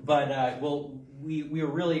 We are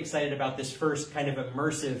really excited about this first kind of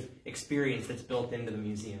immersive experience that's built into the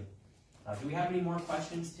museum. Do we have any more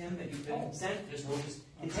questions, Tim, that you could send? We'll just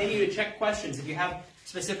continue to check questions. If you have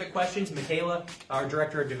specific questions, Michaela, our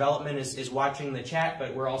Director of Development, is watching the chat,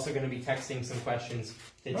 but we're also going to be texting some questions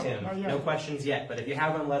to Tim. No questions yet, but if you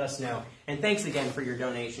have one, let us know. And thanks again for your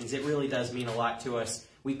donations. It really does mean a lot to us.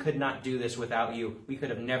 We could not do this without you. We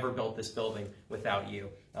could have never built this building without you.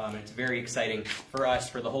 And it's very exciting for us,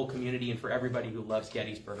 for the whole community, and for everybody who loves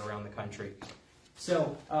Gettysburg around the country.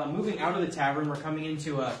 So moving out of the tavern, we're coming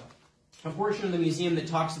into a portion of the museum that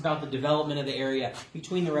talks about the development of the area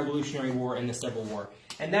between the Revolutionary War and the Civil War.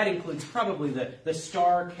 And that includes probably the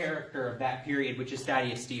star character of that period, which is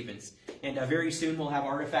Thaddeus Stevens. And very soon we'll have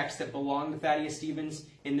artifacts that belong to Thaddeus Stevens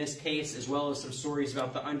in this case, as well as some stories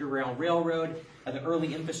about the Underground Railroad, the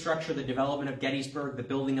early infrastructure, the development of Gettysburg, the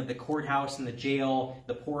building of the courthouse and the jail,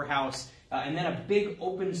 the poorhouse, and then a big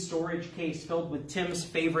open storage case filled with Tim's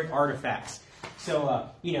favorite artifacts.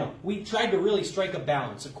 So, we tried to really strike a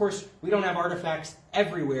balance. Of course, we don't have artifacts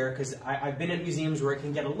everywhere, because I've been at museums where it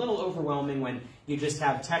can get a little overwhelming when you just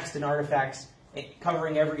have text and artifacts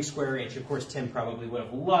covering every square inch. Of course, Tim probably would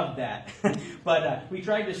have loved that. But we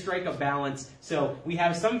tried to strike a balance. So we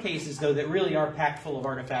have some cases, though, that really are packed full of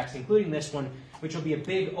artifacts, including this one, which will be a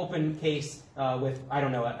big open case with, I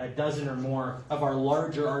don't know, a dozen or more of our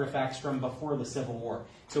larger artifacts from before the Civil War.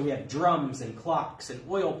 So we have drums and clocks and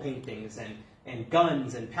oil paintings and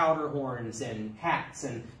guns and powder horns and hats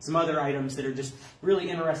and some other items that are just really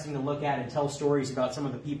interesting to look at and tell stories about some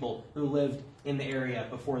of the people who lived in the area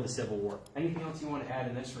before the Civil War. Anything else you want to add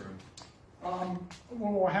in this room?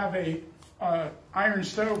 We'll have a iron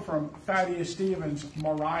stove from Thaddeus Stevens'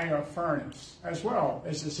 Mariah furnace, as well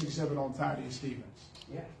as this exhibit on Thaddeus Stevens.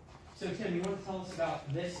 Yeah. So Tim, you want to tell us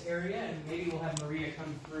about this area, and maybe we'll have Maria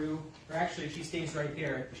come through, or actually if she stays right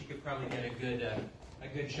there, she could probably get a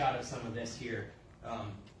good shot of some of this here.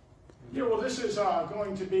 Yeah, well, this is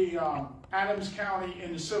going to be Adams County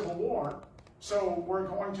in the Civil War. So we're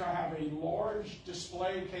going to have a large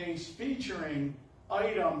display case featuring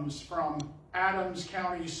items from Adams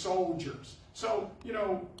County soldiers. So,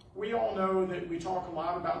 we all know that we talk a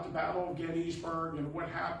lot about the Battle of Gettysburg and what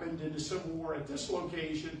happened in the Civil War at this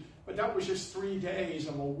location, but that was just 3 days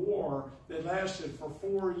of a war that lasted for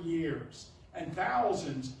 4 years. And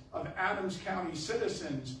thousands of Adams County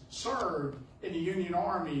citizens served in the Union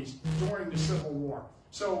armies during the Civil War.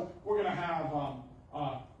 So we're going to have,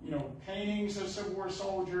 paintings of Civil War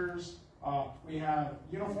soldiers. We have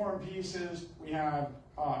uniform pieces. We have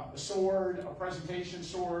a sword, a presentation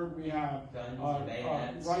sword. We have guns,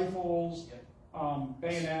 rifles,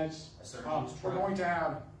 bayonets. We're going to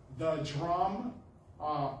have the drum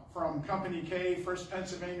from Company K, 1st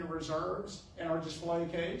Pennsylvania Reserves, in our display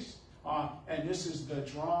case. And this is the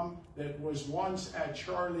drum that was once at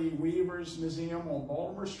Charlie Weaver's Museum on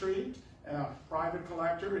Baltimore Street. And a private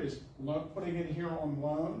collector is putting it here on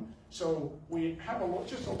loan. So we have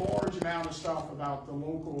just a large amount of stuff about the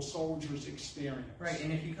local soldiers' experience. Right,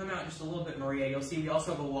 and if you come out just a little bit, Maria, you'll see we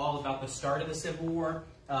also have a wall about the start of the Civil War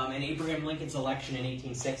and Abraham Lincoln's election in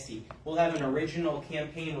 1860. We'll have an original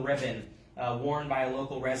campaign ribbon worn by a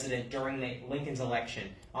local resident during Lincoln's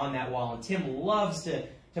election on that wall. And Tim loves to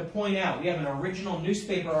point out, we have an original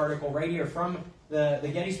newspaper article right here from the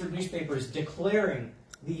Gettysburg newspapers declaring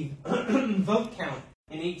the vote count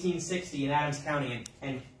in 1860 in Adams County.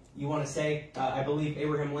 And you want to say, I believe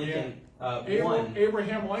Abraham Lincoln won.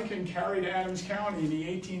 Abraham Lincoln carried Adams County in the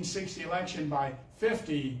 1860 election by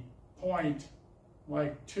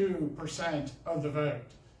 50.2% of the vote.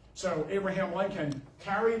 So Abraham Lincoln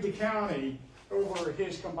carried the county over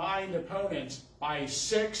his combined opponents by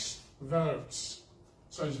 6 votes.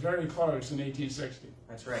 So it's very close in 1860.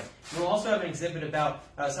 That's right. We'll also have an exhibit about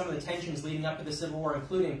some of the tensions leading up to the Civil War,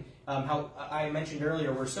 including how I mentioned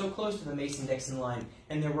earlier, we're so close to the Mason-Dixon line,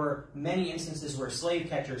 and there were many instances where slave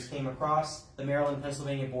catchers came across the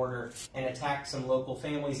Maryland-Pennsylvania border and attacked some local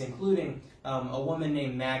families, including a woman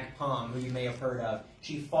named Mag Palm, who you may have heard of.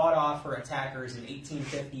 She fought off her attackers in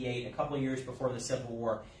 1858, a couple of years before the Civil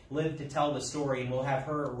War, lived to tell the story, and we'll have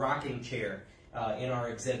her rocking chair in our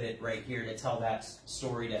exhibit right here to tell that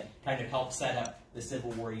story, to kind of help set up the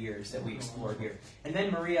Civil War years that we explored here. And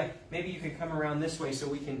then, Maria, maybe you could come around this way so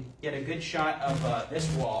we can get a good shot of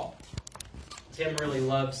this wall. Tim really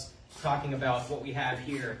loves talking about what we have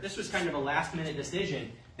here. This was kind of a last-minute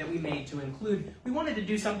decision that we made to include. We wanted to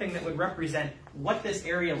do something that would represent what this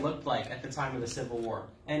area looked like at the time of the Civil War.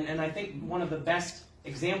 And I think one of the best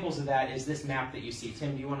examples of that is this map that you see.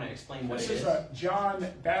 Tim, do you want to explain what it is? This is a John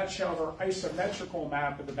Batchelder isometrical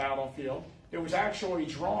map of the battlefield. It was actually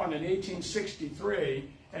drawn in 1863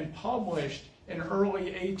 and published in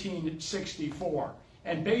early 1864.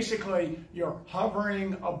 And basically, you're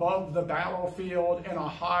hovering above the battlefield in a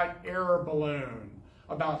hot air balloon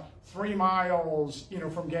about 3 miles,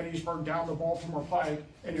 from Gettysburg down the Baltimore Pike,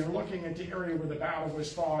 and you're looking at the area where the battle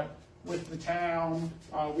was fought with the town.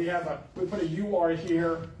 We put a UR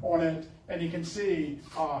here on it, and you can see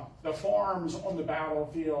the farms on the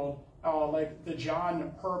battlefield, like the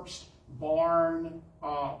John Herbst barn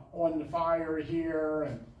on the fire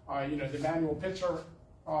here, and the Manuel Pitzer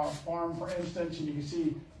farm, for instance, and you can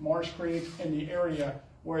see Marsh Creek in the area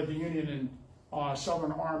where the Union and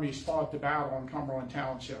Southern armies fought the battle in Cumberland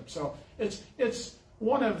Township. So it's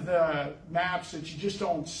one of the maps that you just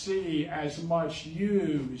don't see as much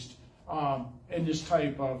used in this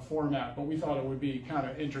type of format, but we thought it would be kind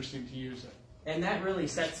of interesting to use it. And that really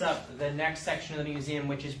sets up the next section of the museum,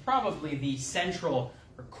 which is probably the central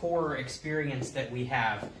or core experience that we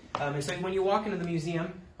have. And so when you walk into the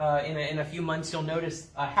museum in a few months, you'll notice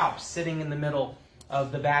a house sitting in the middle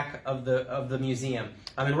of the back of the museum.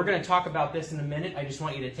 And we're going to talk about this in a minute. I just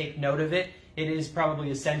want you to take note of it. It is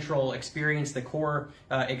probably a central experience, the core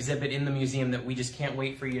exhibit in the museum that we just can't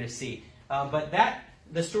wait for you to see. But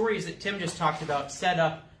the stories that Tim just talked about set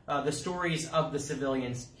up the stories of the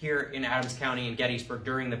civilians here in Adams County and Gettysburg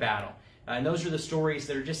during the battle. And those are the stories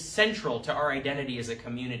that are just central to our identity as a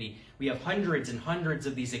community. We have hundreds and hundreds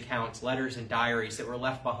of these accounts, letters and diaries that were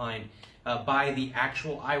left behind by the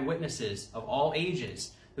actual eyewitnesses of all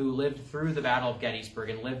ages who lived through the Battle of Gettysburg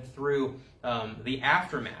and lived through the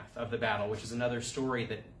aftermath of the battle, which is another story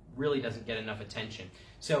that really doesn't get enough attention.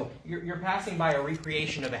 So you're passing by a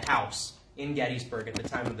recreation of a house in Gettysburg at the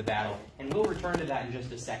time of the battle, and we'll return to that in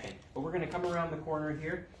just a second. But we're going to come around the corner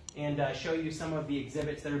here and show you some of the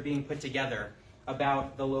exhibits that are being put together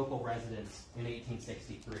about the local residents in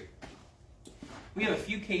 1863. We have a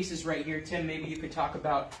few cases right here. Tim, maybe you could talk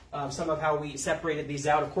about some of how we separated these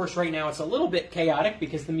out. Of course, right now it's a little bit chaotic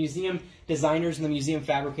because the museum designers and the museum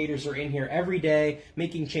fabricators are in here every day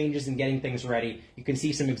making changes and getting things ready. You can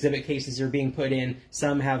see some exhibit cases are being put in.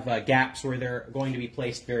 Some have gaps where they're going to be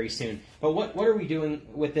placed very soon. But what are we doing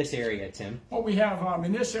with this area, Tim? Well, we have,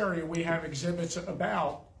 in this area, we have exhibits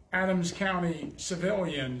about Adams County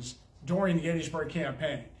civilians during the Gettysburg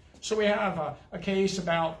campaign. So we have a case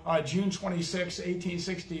about June 26,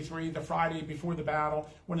 1863, the Friday before the battle,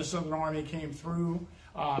 when the Southern Army came through.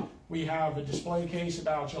 We have a display case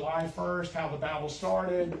about July 1st, how the battle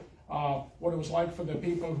started, what it was like for the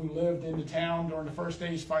people who lived in the town during the first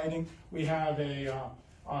day's fighting. We have a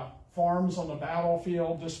farms on the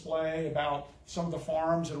battlefield display about some of the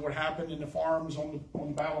farms and what happened in the farms on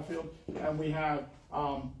the battlefield. And we have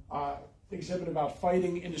exhibit about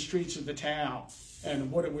fighting in the streets of the town and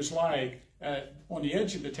what it was like on the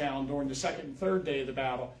edge of the town during the second and third day of the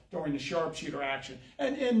battle, during the sharpshooter action.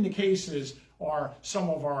 And in the cases are some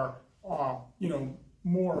of our,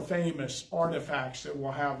 more famous artifacts that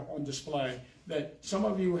we'll have on display that some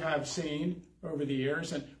of you have seen over the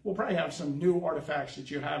years, and we'll probably have some new artifacts that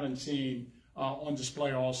you haven't seen on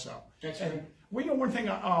display also. That's right. And we know one thing,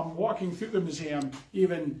 walking through the museum,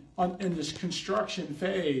 even in this construction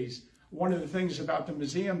phase, one of the things about the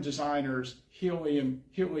museum designers, Healy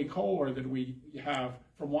Kohler, that we have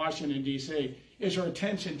from Washington, D.C., is our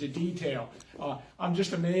attention to detail. I'm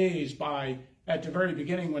just amazed by, at the very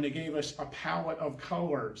beginning, when they gave us a palette of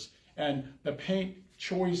colors and the paint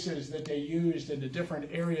choices that they used in the different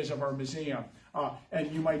areas of our museum.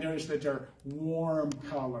 And you might notice that they're warm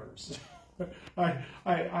colors.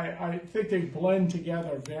 I think they blend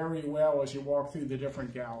together very well as you walk through the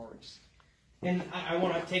different galleries. And I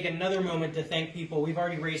want to take another moment to thank people. We've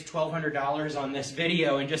already raised $1,200 on this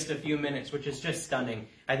video in just a few minutes, which is just stunning.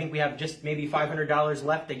 I think we have just maybe $500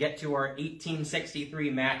 left to get to our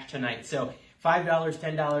 1863 match tonight. So $5,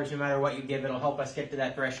 $10, no matter what you give, it'll help us get to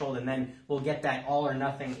that threshold, and then we'll get that all or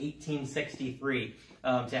nothing 1863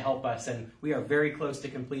 to help us. And we are very close to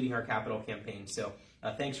completing our capital campaign. So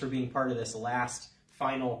thanks for being part of this last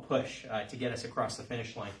final push to get us across the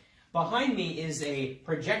finish line. Behind me is a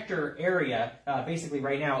projector area. Basically,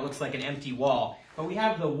 right now, it looks like an empty wall. But we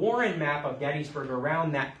have the Warren map of Gettysburg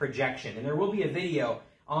around that projection. And there will be a video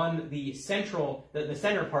on the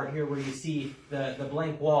center part here where you see the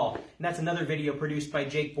blank wall. And that's another video produced by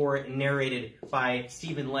Jake Borrett and narrated by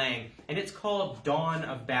Stephen Lang. And it's called Dawn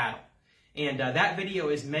of Battle. And that video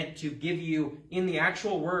is meant to give you, in the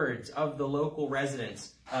actual words of the local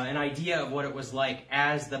residents, an idea of what it was like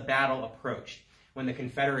as the battle approached, when the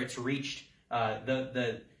Confederates reached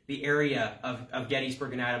the area of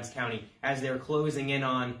Gettysburg and Adams County, as they're closing in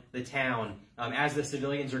on the town, as the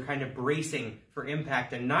civilians are kind of bracing for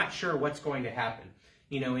impact and not sure what's going to happen.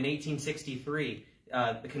 You know, in 1863,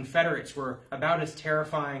 the Confederates were about as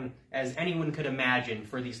terrifying as anyone could imagine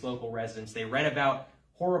for these local residents. They read about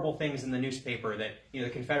horrible things in the newspaper that, the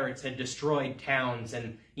Confederates had destroyed towns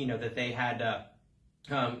and, that they had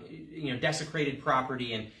desecrated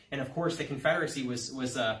property, and of course the Confederacy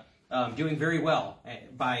was doing very well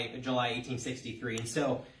by July 1863, and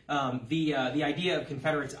so the idea of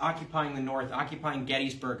Confederates occupying the North, occupying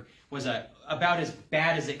Gettysburg, was about as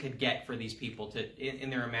bad as it could get for these people in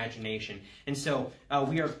their imagination. And so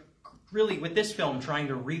we are really, with this film, trying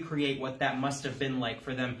to recreate what that must have been like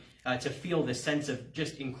for them to feel this sense of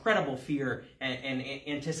just incredible fear and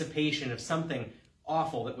anticipation of something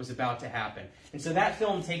awful that was about to happen. And so that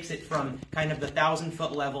film takes it from kind of the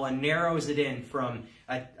 1,000-foot level and narrows it in from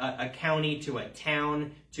a county to a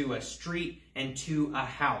town to a street and to a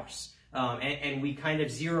house. And we kind of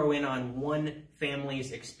zero in on one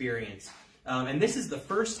family's experience. And this is the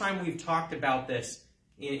first time we've talked about this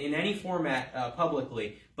in any format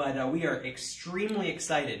publicly, but we are extremely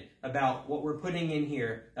excited about what we're putting in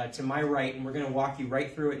here to my right, and we're going to walk you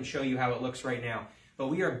right through it and show you how it looks right now. But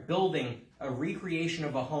we are building a recreation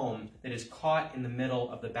of a home that is caught in the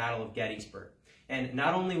middle of the Battle of Gettysburg. And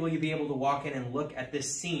not only will you be able to walk in and look at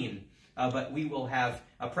this scene, but we will have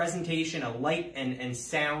a presentation, a light and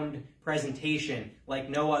sound presentation like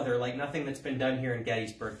no other, like nothing that's been done here in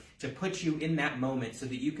Gettysburg, to put you in that moment so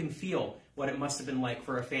that you can feel what it must have been like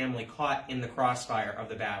for a family caught in the crossfire of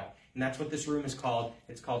the battle. And that's what this room is called.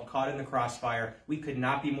 It's called Caught in the Crossfire. We could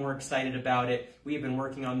not be more excited about it. We have been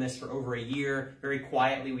working on this for over a year, very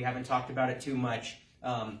quietly. We haven't talked about it too much.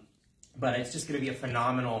 But it's just going to be a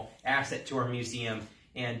phenomenal asset to our museum,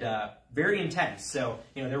 and very intense. So,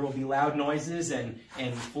 there will be loud noises and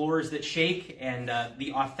floors that shake and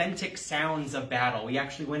the authentic sounds of battle. We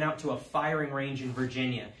actually went out to a firing range in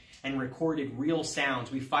Virginia and recorded real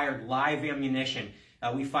sounds. We fired live ammunition.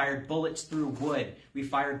 We fired bullets through wood. We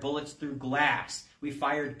fired bullets through glass. We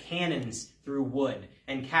fired cannons through wood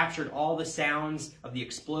and captured all the sounds of the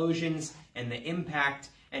explosions and the impact,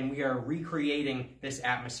 and we are recreating this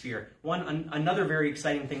atmosphere. Another very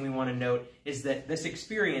exciting thing we want to note is that this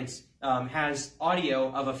experience has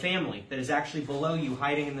audio of a family that is actually below you,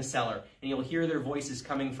 hiding in the cellar, and you'll hear their voices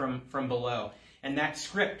coming from below. And that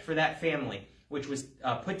script for that family, which was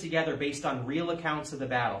put together based on real accounts of the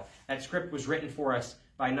battle, that script was written for us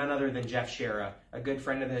by none other than Jeff Shera, a good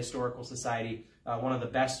friend of the Historical Society, one of the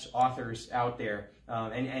best authors out there,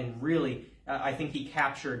 and really, I think he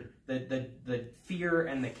captured the fear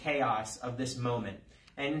and the chaos of this moment.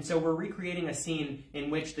 And so we're recreating a scene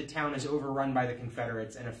in which the town is overrun by the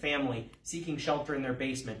Confederates, and a family seeking shelter in their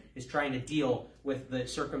basement is trying to deal with the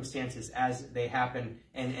circumstances as they happen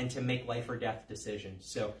and to make life or death decisions.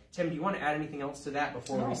 So, Tim, do you want to add anything else to that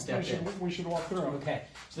before we step in? We should walk through. Okay.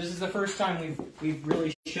 So this is the first time we've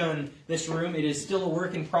really shown this room. It is still a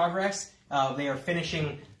work in progress. They are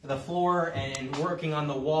finishing the floor and working on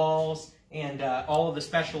the walls and all of the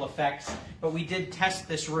special effects. But we did test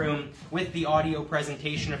this room with the audio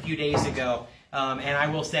presentation a few days ago, and I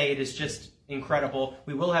will say it is just incredible.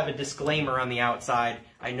 We will have a disclaimer on the outside.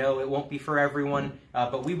 I know it won't be for everyone,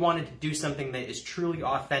 but we wanted to do something that is truly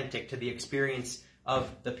authentic to the experience of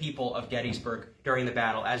the people of Gettysburg during the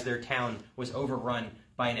battle as their town was overrun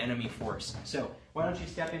by an enemy force. So why don't you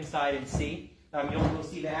step inside and see? You'll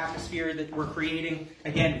see the atmosphere that we're creating.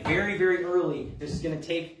 Again, very, very early. This is going to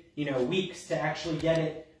take weeks to actually get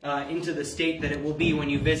it into the state that it will be when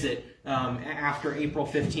you visit after April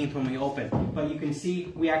 15th when we open. But you can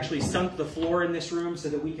see we actually sunk the floor in this room so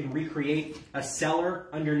that we can recreate a cellar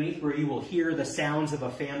underneath where you will hear the sounds of a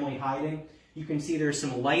family hiding. You can see there's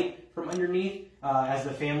some light from underneath as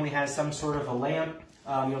the family has some sort of a lamp.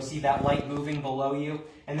 You'll see that light moving below you.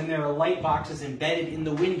 And then there are light boxes embedded in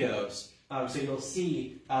the windows. So you'll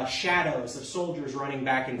see shadows of soldiers running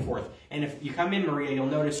back and forth. And if you come in, Maria, you'll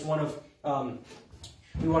notice we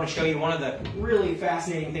want to show you one of the really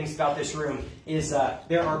fascinating things about this room is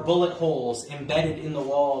there are bullet holes embedded in the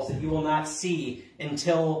walls that you will not see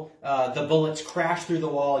until the bullets crash through the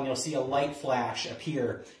wall, and you'll see a light flash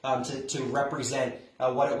appear to represent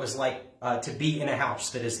what it was like to be in a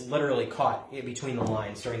house that is literally caught in between the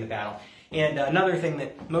lines during the battle. And another thing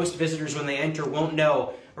that most visitors, when they enter, won't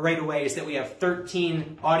know right away is that we have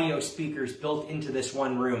 13 audio speakers built into this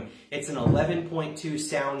one room. It's an 11.2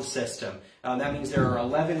 sound system. That means there are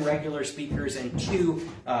 11 regular speakers and 2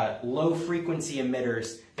 low-frequency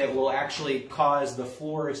emitters that will actually cause the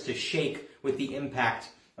floors to shake with the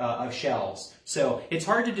impact of shells. So it's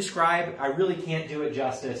hard to describe. I really can't do it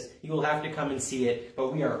justice. You will have to come and see it.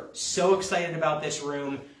 But we are so excited about this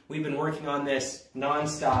room. We've been working on this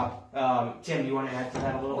nonstop. Tim, do you want to add to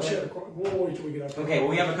that a little bit? Sure. We'll wait till we get up. Okay, well,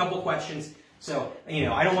 we have a couple questions. So,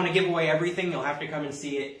 I don't want to give away everything. You'll have to come and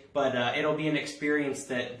see it. But it'll be an experience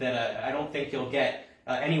that I don't think you'll get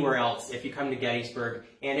anywhere else if you come to Gettysburg.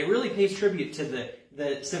 And it really pays tribute to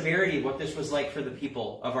the severity of what this was like for the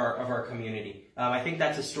people of our community. I think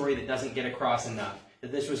that's a story that doesn't get across enough.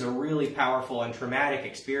 That this was a really powerful and traumatic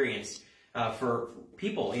experience for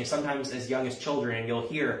people, sometimes as young as children, and you'll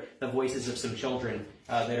hear the voices of some children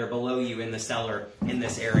that are below you in the cellar in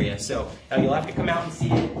this area. So you'll have to come out and see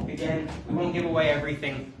it. Again, we won't give away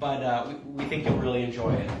everything, but we think you'll really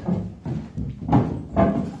enjoy it.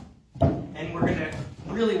 And we're going to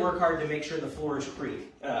really work hard to make sure the floors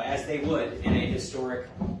creak, as they would in a historic,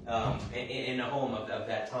 in a home of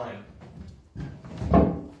that time.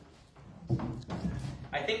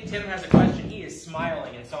 I think Tim has a question. He is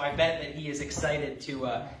smiling, and so I bet that he is excited to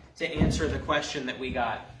answer the question that we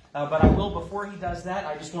got. But I will, before he does that,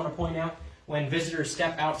 I just want to point out, when visitors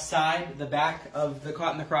step outside the back of the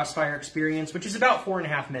Caught in the Crossfire experience, which is about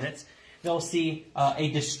 4.5 minutes, they'll see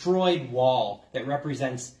a destroyed wall that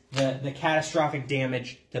represents the catastrophic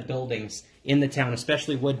damage to buildings in the town,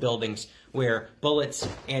 especially wood buildings, where bullets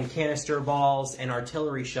and canister balls and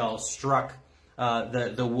artillery shells struck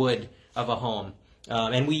the wood of a home.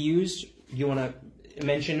 And we used, do you want to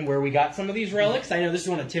mention where we got some of these relics? I know this is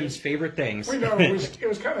one of Tim's favorite things. We know it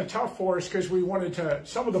was kind of tough for us because we wanted to,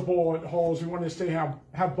 some of the bullet holes, we wanted to still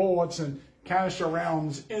have bullets and canister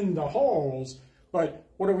rounds in the holes. But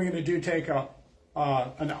what are we going to do? Take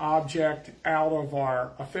an object out of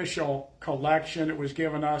our official collection that was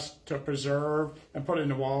given us to preserve and put it in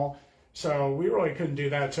the wall? So we really couldn't do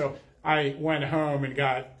that. So I went home and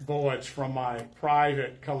got bullets from my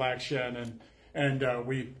private collection, and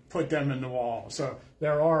we put them in the wall. So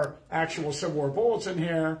there are actual Civil War bullets in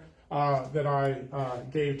here that I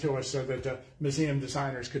gave to us so that the museum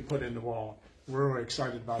designers could put in the wall. We're really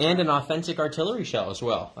excited about that. And an authentic artillery shell as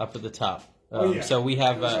well, up at the top. So we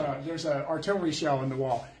have... There's an artillery shell in the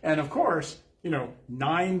wall. And of course,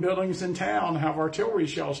 9 buildings in town have artillery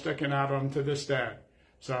shells sticking out of them to this day.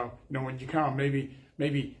 So, when you come,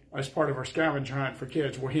 maybe as part of our scavenger hunt for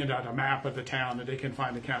kids, we'll hand out a map of the town that they can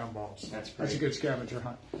find the cannonballs. That's great. That's a good scavenger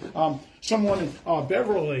hunt. Someone,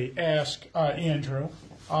 Beverly, asked Andrew,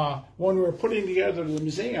 when we were putting together the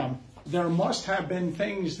museum, there must have been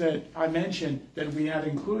things that I mentioned that we had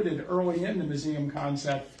included early in the museum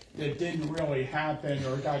concept that didn't really happen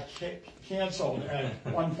or got canceled at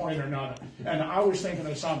one point or another. And I was thinking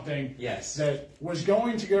of something that was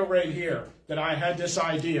going to go right here, that I had this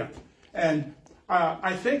idea. And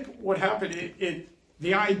I think what happened,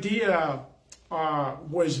 the idea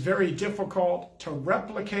was very difficult to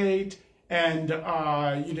replicate, and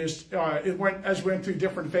it went through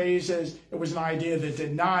different phases. It was an idea that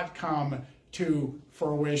did not come to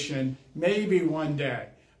fruition, maybe one day.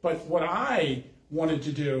 But what I wanted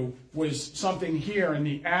to do was something here in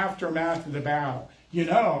the aftermath of the battle.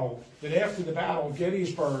 That after the Battle of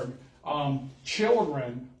Gettysburg,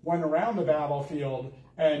 children went around the battlefield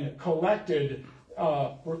and collected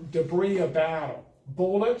debris of battle.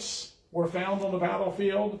 Bullets were found on the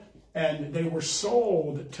battlefield, and they were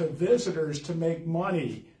sold to visitors to make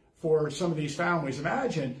money for some of these families.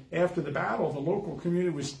 Imagine, after the battle, the local community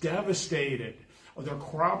was devastated. Their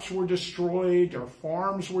crops were destroyed, their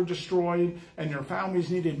farms were destroyed, and their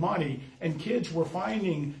families needed money. And kids were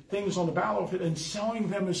finding things on the battlefield and selling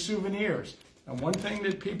them as souvenirs. And one thing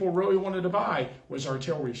that people really wanted to buy was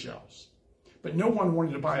artillery shells. But no one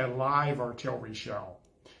wanted to buy a live artillery shell.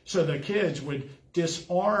 So the kids would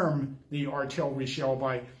disarm the artillery shell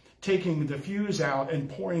by taking the fuse out and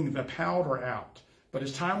pouring the powder out. But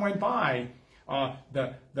as time went by,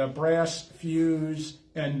 the brass fuse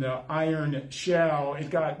and the iron shell, it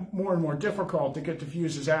got more and more difficult to get the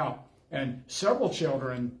fuses out. And several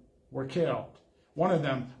children were killed. One of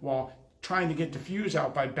them, while trying to get the fuse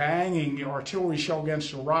out by banging the artillery shell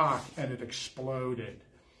against a rock, and it exploded.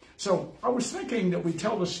 So I was thinking that we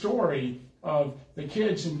tell the story of the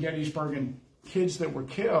kids in Gettysburg and kids that were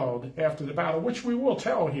killed after the battle, which we will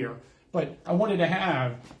tell here. But I wanted to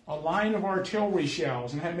have a line of artillery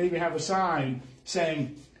shells and maybe have a sign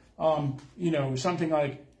saying, something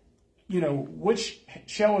like, which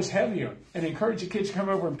shell is heavier, and encourage the kids to come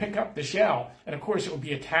over and pick up the shell. And of course, it would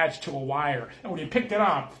be attached to a wire. And when you picked it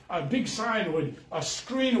up, a big sign a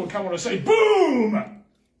screen would come on and say, boom!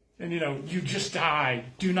 And you just died.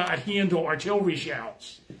 Do not handle artillery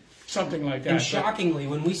shells. Something like that. And shockingly,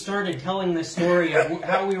 when we started telling the story of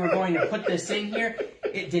how we were going to put this in here,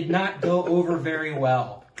 it did not go over very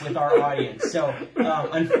well with our audience. So,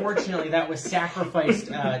 unfortunately, that was sacrificed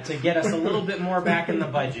to get us a little bit more back in the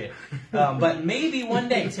budget. But maybe one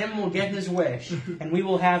day Tim will get his wish, and we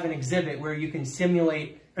will have an exhibit where you can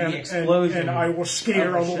simulate the explosion. And I will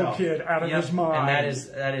scare a little kid out of his mind. And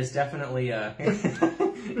that is definitely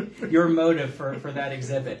your motive for that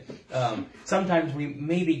exhibit. Sometimes we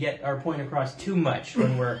maybe get our point across too much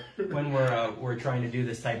when we're trying to do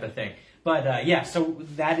this type of thing. But so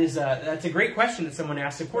that's a great question that someone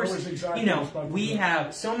asked. Of course, we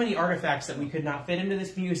have so many artifacts that we could not fit into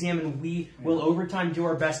this museum, and we will over time do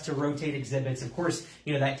our best to rotate exhibits. Of course,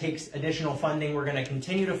 that takes additional funding. We're going to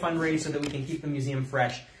continue to fundraise so that we can keep the museum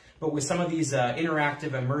fresh. But with some of these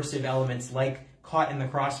interactive, immersive elements like caught in the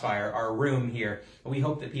crossfire, our room here. We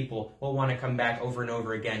hope that people will want to come back over and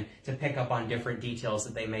over again to pick up on different details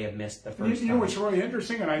that they may have missed the first time. You know what's really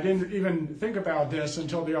interesting, and I didn't even think about this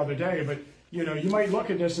until the other day, but you know, you might look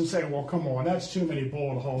at this and say, well, come on, that's too many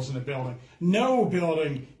bullet holes in the building. No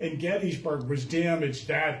building in Gettysburg was damaged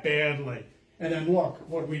that badly. And then look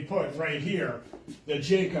what we put right here, the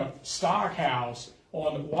Jacob Stockhouse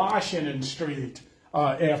on Washington Street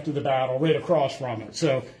after the battle, right across from it.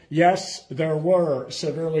 So, yes, there were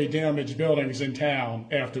severely damaged buildings in town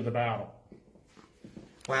after the battle.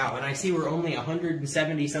 Wow, and I see we're only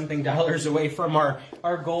 $170-something away from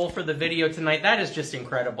our goal for the video tonight. That is just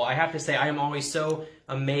incredible. I have to say, I am always so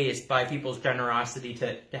amazed by people's generosity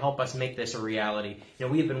to help us make this a reality. You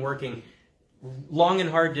know, we have been working long and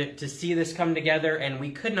hard to see this come together, and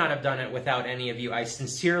we could not have done it without any of you. I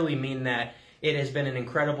sincerely mean that. It has been an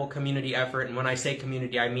incredible community effort, and when I say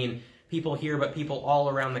community, I mean people here, but people all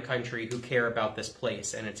around the country who care about this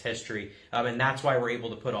place and its history, and that's why we're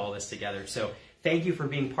able to put all this together. So thank you for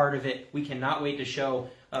being part of it. We cannot wait to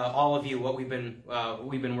show all of you what we've been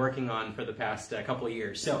working on for the past couple of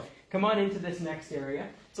years. So come on into this next area.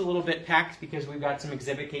 It's a little bit packed because we've got some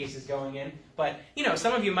exhibit cases going in. But, you know,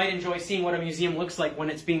 some of you might enjoy seeing what a museum looks like when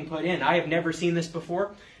it's being put in. I have never seen this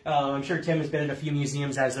before. I'm sure Tim has been in a few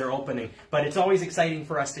museums as they're opening. But it's always exciting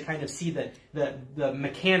for us to kind of see the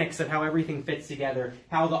mechanics of how everything fits together,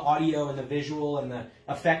 how the audio and the visual and the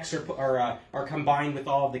effects are combined with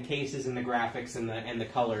all of the cases and the graphics and the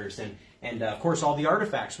colors and of course, all the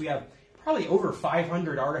artifacts. We have probably over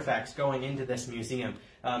 500 artifacts going into this museum.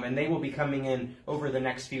 And they will be coming in over the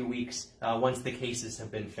next few weeks once the cases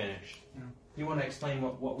have been finished. Yeah. You want to explain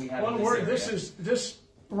what we have in this area? This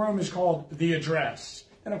room is called The Address.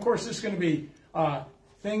 And, of course, this is going to be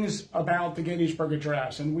things about the Gettysburg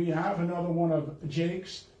Address. And we have another one of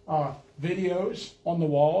Jake's videos on the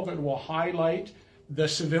wall that will highlight the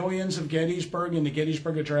civilians of Gettysburg and the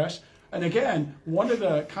Gettysburg Address. And, again, one of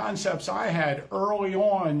the concepts I had early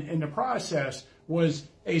on in the process was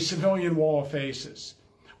a civilian wall of faces.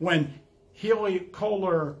 When Healy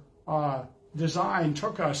Kohler Design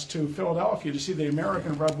took us to Philadelphia to see the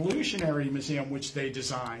American Revolutionary Museum, which they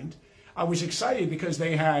designed, I was excited because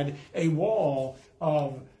they had a wall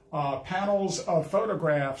of panels of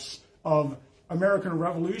photographs of American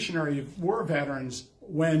Revolutionary War veterans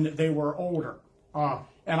when they were older.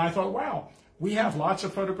 And I thought, wow, we have lots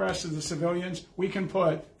of photographs of the civilians. We can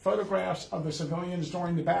put photographs of the civilians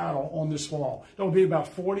during the battle on this wall. There will be about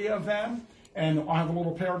 40 of them. And I have a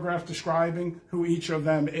little paragraph describing who each of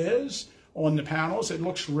them is on the panels. It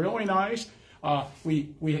looks really nice.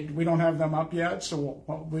 We don't have them up yet, so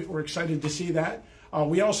we're excited to see that.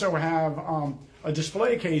 We also have a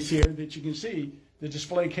display case here that you can see the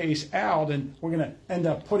display case out, and we're going to end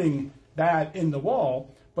up putting that in the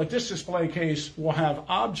wall. But this display case will have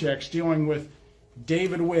objects dealing with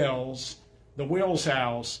David Wills, the Wills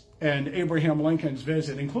House, and Abraham Lincoln's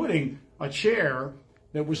visit, including a chair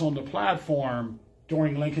that was on the platform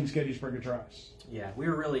during Lincoln's Gettysburg Address. Yeah, we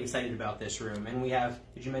were really excited about this room. And we have,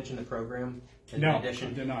 did you mention the program? No, I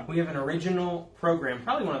did not. We have an original program,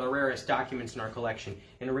 probably one of the rarest documents in our collection,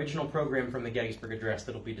 an original program from the Gettysburg Address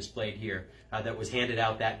that will be displayed here that was handed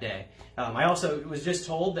out that day. I also was just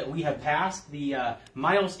told that we have passed the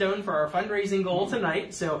milestone for our fundraising goal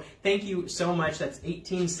tonight, so thank you so much. That's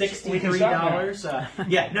 $1,863.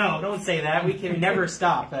 Yeah, no, don't say that. We can never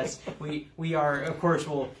stop. We are, of course,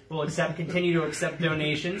 we'll continue to accept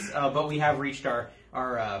donations, but we have reached our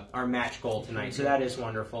match goal tonight, so that is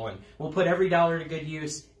wonderful, and we'll put every dollar to good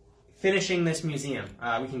use finishing this museum.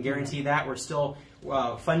 We can guarantee that. We're still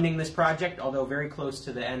funding this project, although very close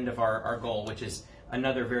to the end of our goal, which is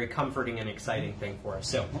another very comforting and exciting thing for us.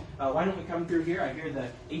 So why don't we come through here? I hear the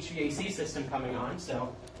HVAC system coming on,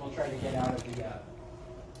 so we'll try to get out of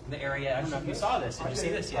the area. I don't know if you saw this. Did you see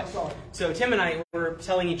this yet? So Tim and I were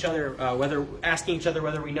telling each other, asking each other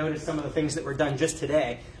whether we noticed some of the things that were done just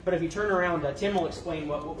today. But if you turn around, Tim will explain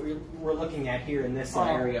what we're looking at here in this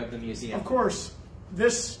area of the museum. Of course,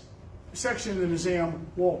 this section of the museum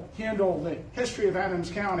will handle the history of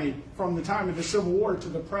Adams County from the time of the Civil War to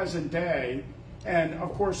the present day. And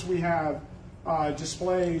of course, we have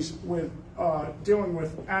displays with dealing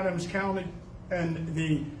with Adams County and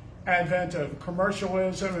the advent of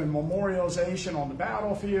commercialism and memorialization on the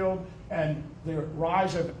battlefield and the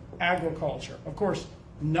rise of agriculture. Of course,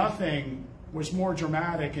 nothing was more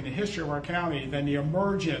dramatic in the history of our county than the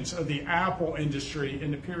emergence of the apple industry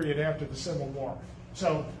in the period after the Civil War.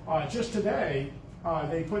 So just today,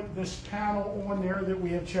 they put this panel on there that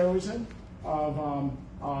we have chosen of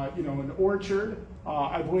an orchard.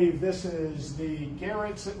 I believe this is the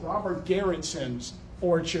Robert Garrettson's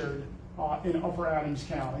orchard in Upper Adams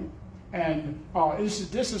County. And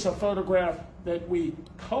this is a photograph that we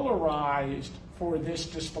colorized for this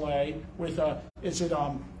display with is it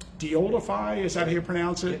Deoldify? Is that how you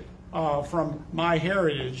pronounce it? From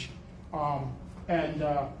MyHeritage.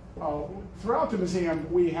 Throughout the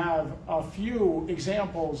museum, we have a few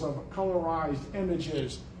examples of colorized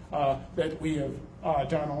images that we have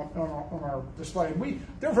done on our display.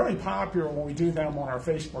 They're very popular when we do them on our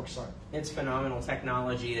Facebook site. It's phenomenal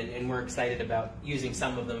technology, and we're excited about using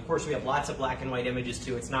some of them. Of course, we have lots of black and white images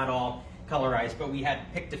too. It's not all colorized, but we had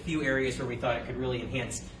picked a few areas where we thought it could really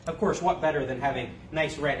enhance. Of course, what better than having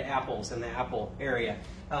nice red apples in the apple area?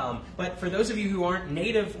 But for those of you who aren't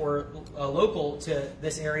native or local to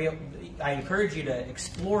this area, I encourage you to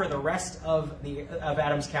explore the rest of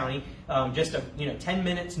Adams County. Just 10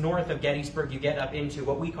 minutes north of Gettysburg, you get up into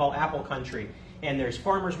what we call apple country. And there's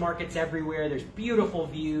farmers markets everywhere, there's beautiful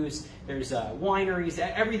views, there's wineries,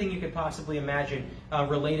 everything you could possibly imagine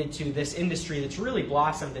related to this industry that's really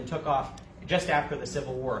blossomed and took off just after the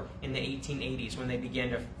Civil War in the 1880s when they began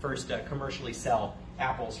to first commercially sell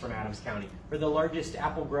apples from Adams County. We're the largest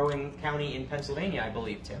apple growing county in Pennsylvania, I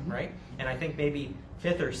believe, Tim, right? And I think maybe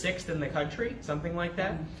 5th or 6th in the country, something like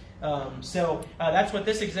that. So that's what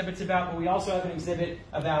this exhibit's about, but we also have an exhibit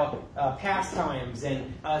about pastimes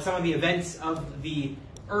and some of the events of the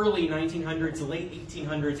early 1900s, late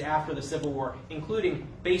 1800s after the Civil War, including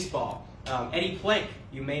baseball. Eddie Plank,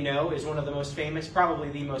 you may know, is one of the most famous, probably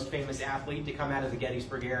the most famous athlete to come out of the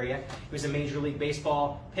Gettysburg area. He was a Major League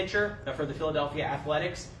Baseball pitcher for the Philadelphia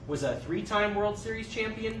Athletics, was a 3-time World Series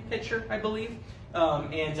champion pitcher, I believe.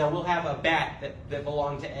 And we'll have a bat that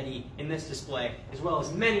belonged to Eddie in this display, as well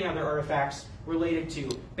as many other artifacts related to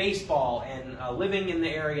baseball and living in the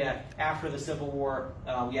area after the Civil War.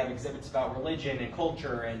 We have exhibits about religion and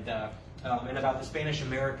culture and about the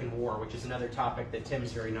Spanish-American War, which is another topic that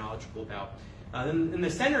Tim's very knowledgeable about. Then in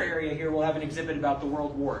the center area here, we'll have an exhibit about the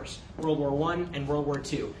World Wars, World War I and World War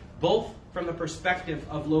II, both from the perspective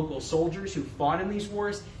of local soldiers who fought in these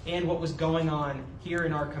wars and what was going on here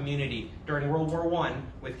in our community during World War I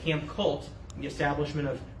with Camp Colt, the establishment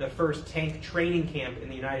of the first tank training camp in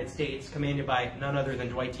the United States, commanded by none other than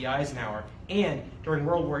Dwight D. Eisenhower, and during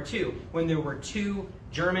World War II, when there were 2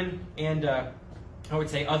 German and, I would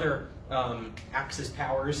say, other Axis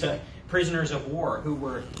powers, prisoners of war who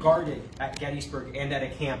were guarded at Gettysburg and at a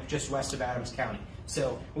camp just west of Adams County.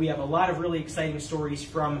 So we have a lot of really exciting stories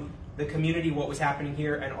from the community, what was happening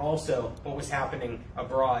here, and also what was happening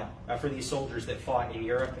abroad for these soldiers that fought in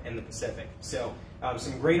Europe and the Pacific. So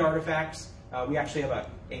some great artifacts. We actually have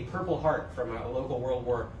a Purple Heart from a local World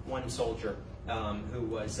War I soldier who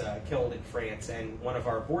was killed in France, and one of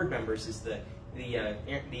our board members is the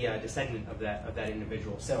descendant of that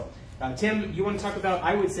individual. So, Tim, you want to talk about,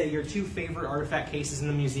 I would say, your 2 favorite artifact cases in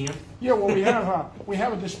the museum? Yeah, well, we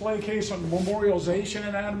have a display case on memorialization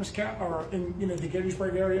in Adams County, or in the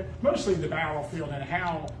Gettysburg area, mostly the battlefield, and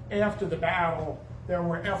how after the battle there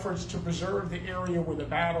were efforts to preserve the area where the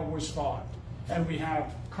battle was fought. And we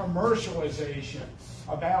have commercialization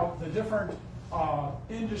about the different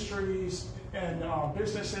industries and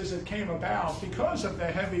businesses that came about because of the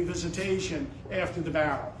heavy visitation after the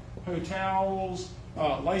battle. Hotels,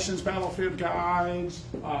 licensed battlefield guides,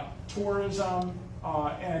 tourism,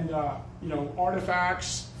 and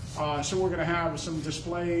artifacts. So we're going to have some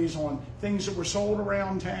displays on things that were sold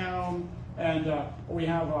around town, and we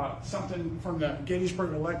have something from the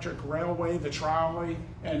Gettysburg Electric Railway, the trolley,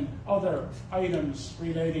 and other items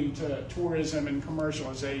relating to tourism and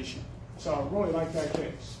commercialization. So I really like that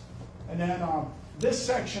case. And then this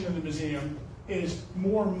section of the museum is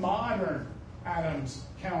more modern Adams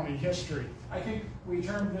County history. I think we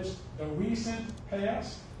termed this the recent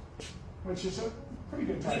past, which is a pretty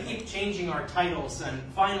good title. We keep changing our titles, and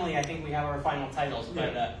finally I think we have our final titles,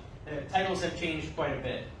 but the titles have changed quite a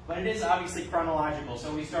bit. But it is obviously chronological,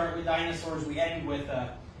 so we start with dinosaurs, we end with the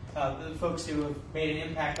folks who have made an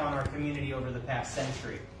impact on our community over the past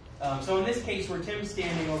century. So in this case, where Tim's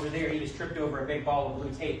standing over there, he just tripped over a big ball of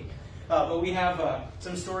blue tape. But we have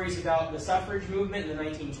some stories about the suffrage movement in the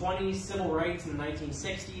 1920s, civil rights in the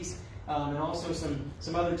 1960s, and also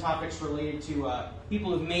some other topics related to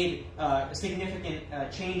people who've made significant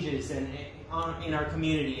changes in our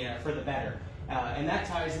community for the better. And that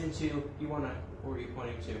ties into, where are you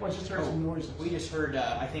pointing to? Well, just heard some noises. We just heard,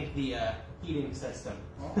 I think, the heating system.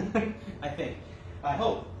 Oh. I think. I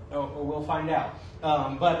hope. Or we'll find out.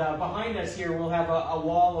 But behind us here, we'll have a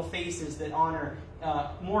wall of faces that honor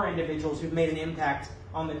more individuals who've made an impact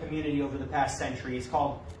on the community over the past century. It's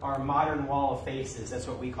called our Modern Wall of Faces. That's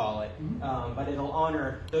what we call it. But it'll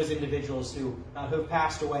honor those individuals who have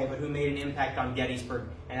passed away, but who made an impact on Gettysburg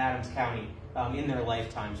and Adams County in their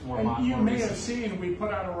lifetimes. And you may have seen we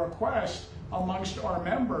put out a request amongst our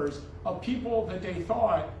members of people that they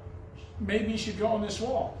thought maybe should go on this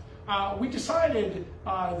wall. We decided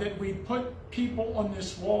that we'd put people on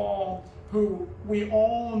this wall who we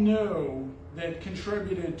all knew that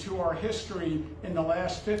contributed to our history in the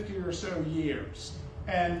last 50 or so years.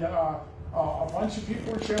 And a bunch of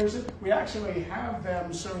people were chosen. We actually have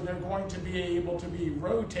them so they're going to be able to be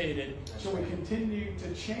rotated. So we continue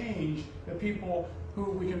to change the people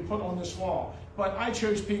who we can put on this wall. But I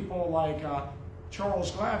chose people like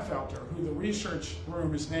Charles Gladfelter, who the research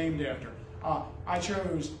room is named after. I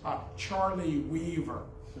chose Charlie Weaver.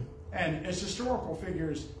 And as historical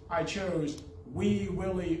figures, I chose Wee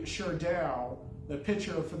Willie Sherdell, the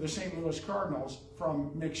pitcher for the St. Louis Cardinals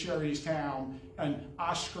from McSherrystown, and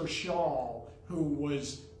Oscar Shaw, who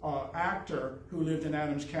was an actor who lived in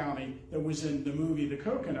Adams County that was in the movie The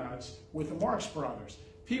Coconuts with the Marx Brothers.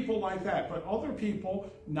 People like that, but other people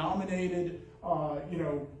nominated,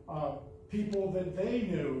 people that they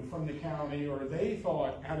knew from the county or they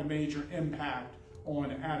thought had a major impact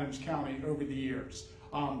on Adams County over the years.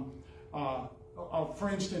 For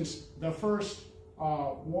instance, the first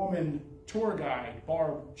woman tour guide,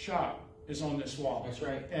 Barb Schott, is on this wall. That's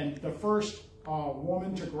right. And the first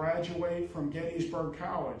woman to graduate from Gettysburg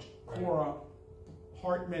College, Cora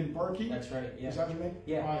Hartman Berkey. That's right. Yeah. Is that her name?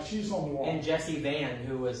 Yeah. She's on the wall. And Jessie Van,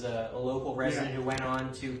 who was a local resident who went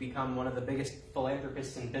on to become one of the biggest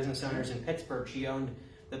philanthropists and business owners in Pittsburgh. She owned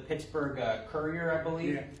the Pittsburgh Courier, I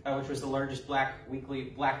believe, which was the largest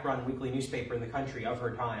black-run weekly newspaper in the country of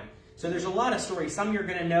her time. So there's a lot of stories. Some you're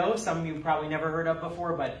going to know, some you've probably never heard of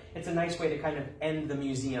before, but it's a nice way to kind of end the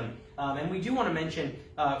museum. And we do want to mention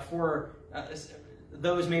for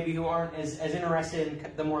those maybe who aren't as interested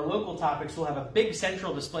in the more local topics, we'll have a big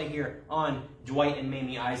central display here on Dwight and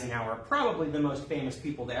Mamie Eisenhower, probably the most famous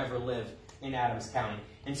people to ever live in Adams County.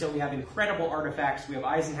 And so we have incredible artifacts. We have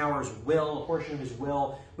Eisenhower's will, a portion of his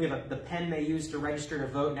will. We have the pen they used to register to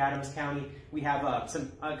vote in Adams County. We have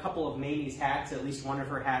a couple of Mamie's hats, at least one of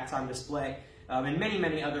her hats on display, and many,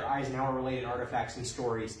 many other Eisenhower-related artifacts and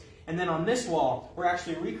stories. And then on this wall, we're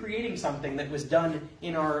actually recreating something that was done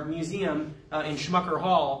in our museum in Schmucker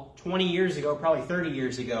Hall 20 years ago, probably 30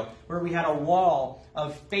 years ago, where we had a wall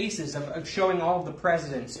of faces of showing all of the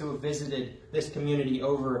presidents who have visited this community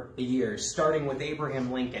over the years, starting with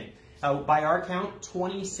Abraham Lincoln. By our count,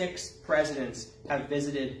 26 presidents have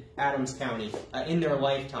visited Adams County in their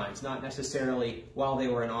lifetimes, not necessarily while they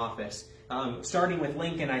were in office. Starting with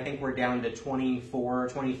Lincoln, I think we're down to 23 or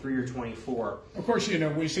 24. Of course,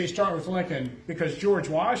 we say start with Lincoln because George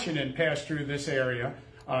Washington passed through this area.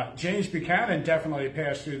 James Buchanan definitely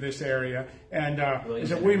passed through this area. And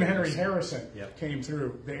William Henry Harrison came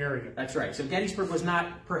through the area. That's right. So Gettysburg was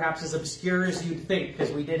not perhaps as obscure as you'd think,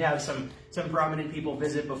 because we did have some prominent people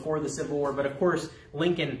visit before the Civil War. But of course,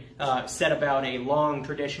 Lincoln set about a long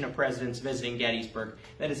tradition of presidents visiting Gettysburg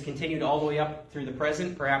that has continued all the way up through the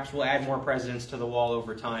present. Perhaps we'll add more presidents to the wall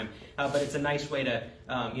over time. But it's a nice way to,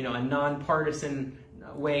 a nonpartisan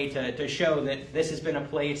way to show that this has been a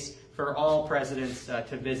place for all presidents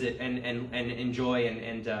to visit and enjoy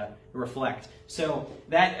and reflect. So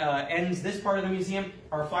that ends this part of the museum.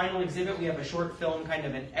 Our final exhibit, we have a short film, kind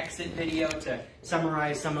of an exit video to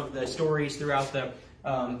summarize some of the stories throughout the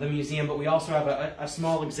museum, but we also have a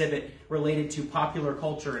small exhibit related to popular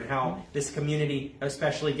culture and how this community,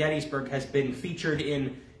 especially Gettysburg, has been featured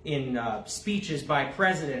in speeches by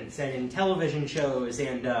presidents and in television shows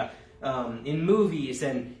and in movies,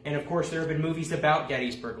 and of course there have been movies about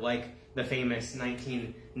Gettysburg, like the famous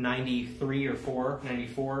 1993 or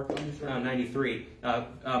 93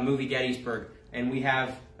 movie Gettysburg, and we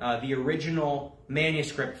have the original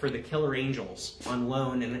manuscript for The Killer Angels on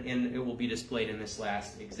loan, and it will be displayed in this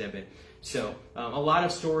last exhibit. So a lot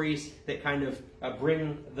of stories that kind of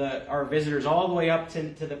bring our visitors all the way up to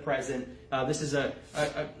the present. This is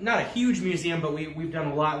not a huge museum, but we've done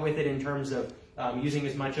a lot with it in terms of using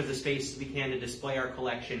as much of the space as we can to display our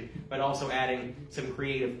collection, but also adding some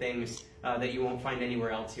creative things that you won't find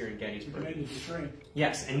anywhere else here in Gettysburg.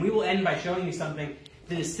 Yes, and we will end by showing you something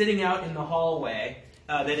that is sitting out in the hallway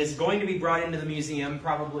that is going to be brought into the museum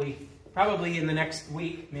probably in the next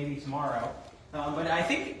week, maybe tomorrow. But I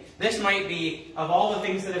think this might be, of all the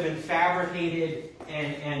things that have been fabricated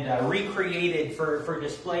and recreated for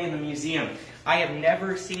display in the museum, I have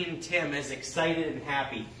never seen Tim as excited and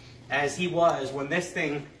happy as he was when this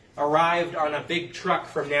thing arrived on a big truck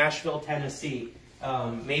from Nashville, Tennessee,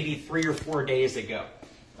 maybe 3 or 4 days ago.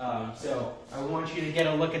 So I want you to get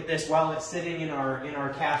a look at this while it's sitting in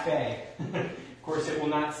our cafe. Of course, it will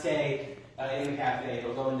not stay in the cafe.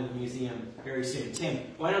 It'll go into the museum very soon. Tim,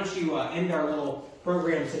 why don't you end our little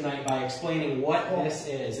program tonight by explaining what this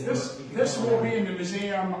is? This will be in the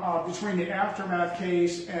museum between the aftermath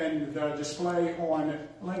case and the display on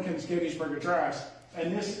Lincoln's Gettysburg Address.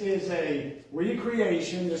 And this is a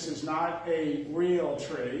recreation. This is not a real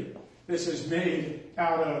tree. This is made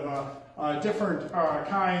out of different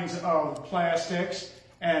kinds of plastics.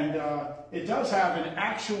 And it does have an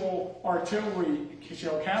actual artillery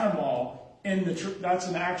cannonball in the tree. That's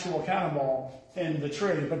an actual cannonball in the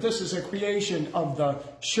tree. But this is a creation of the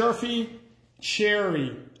Sherfy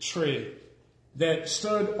cherry tree that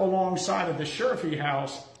stood alongside of the Sherfy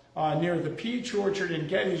house near the Peach Orchard in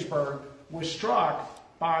Gettysburg, was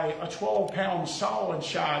struck by a 12-pound solid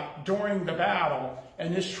shot during the battle,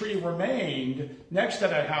 and this tree remained next to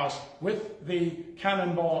that house with the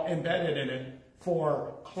cannonball embedded in it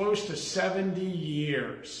for close to 70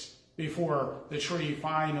 years before the tree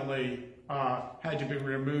finally had to be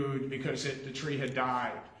removed because the tree had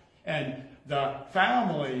died. And the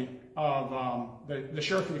family of the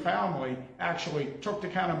Sherfy family actually took the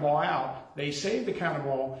cannonball out. They saved the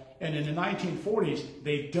cannonball, and in the 1940s,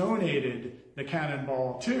 they donated the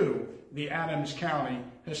cannonball to the Adams County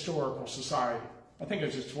Historical Society. I think it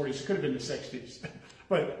was the 40s. It could have been the 60s.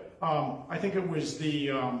 But I think it was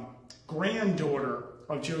the granddaughter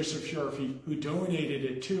of Joseph Sherfy who donated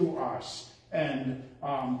it to us. And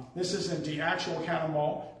this isn't the actual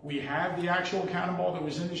cannonball. We have the actual cannonball that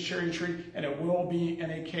was in this cherry tree, and it will be in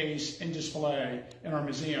a case in display in our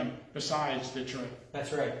museum besides the tree.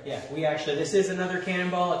 That's right, yeah. This is another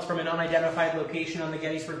cannonball. It's from an unidentified location on the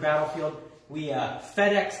Gettysburg battlefield. We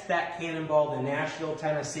FedExed that cannonball to Nashville,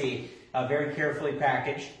 Tennessee, very carefully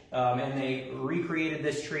packaged, and they recreated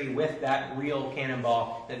this tree with that real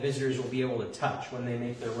cannonball that visitors will be able to touch when they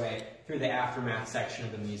make their way through the aftermath section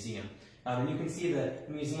of the museum. And you can see the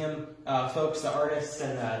museum folks, the artists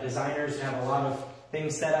and designers have a lot of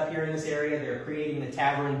things set up here in this area. They're creating the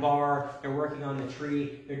tavern bar, they're working on the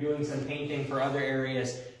tree, they're doing some painting for other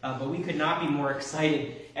areas. But we could not be more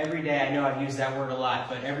excited every day. I know I've used that word a lot,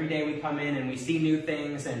 but every day we come in and we see new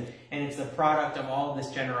things, and it's the product of all of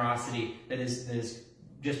this generosity that is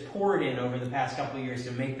just poured in over the past couple of years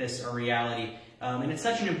to make this a reality. And it's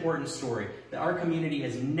such an important story that our community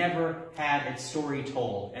has never had its story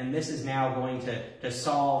told, and this is now going to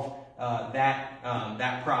solve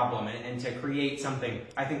that problem and to create something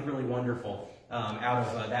I think really wonderful out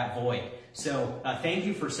of that void. So thank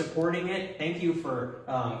you for supporting it. Thank you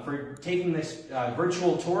for taking this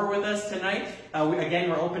virtual tour with us tonight. Again,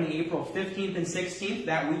 we're opening April 15th and 16th.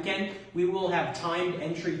 That weekend, we will have timed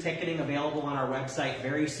entry ticketing available on our website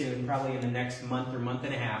very soon, probably in the next month or month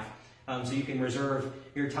and a half. So you can reserve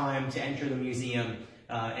your time to enter the museum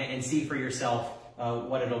and see for yourself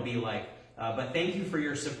what it'll be like. But thank you for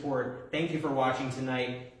your support. Thank you for watching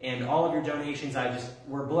tonight, and all of your donations.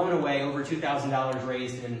 We're blown away. Over $2,000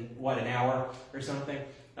 raised in an hour or something.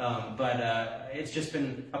 But it's just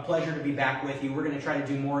been a pleasure to be back with you. We're going to try to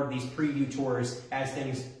do more of these preview tours as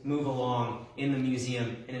things move along in the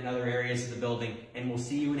museum and in other areas of the building. And we'll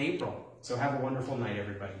see you in April. So have a wonderful night,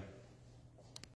 everybody.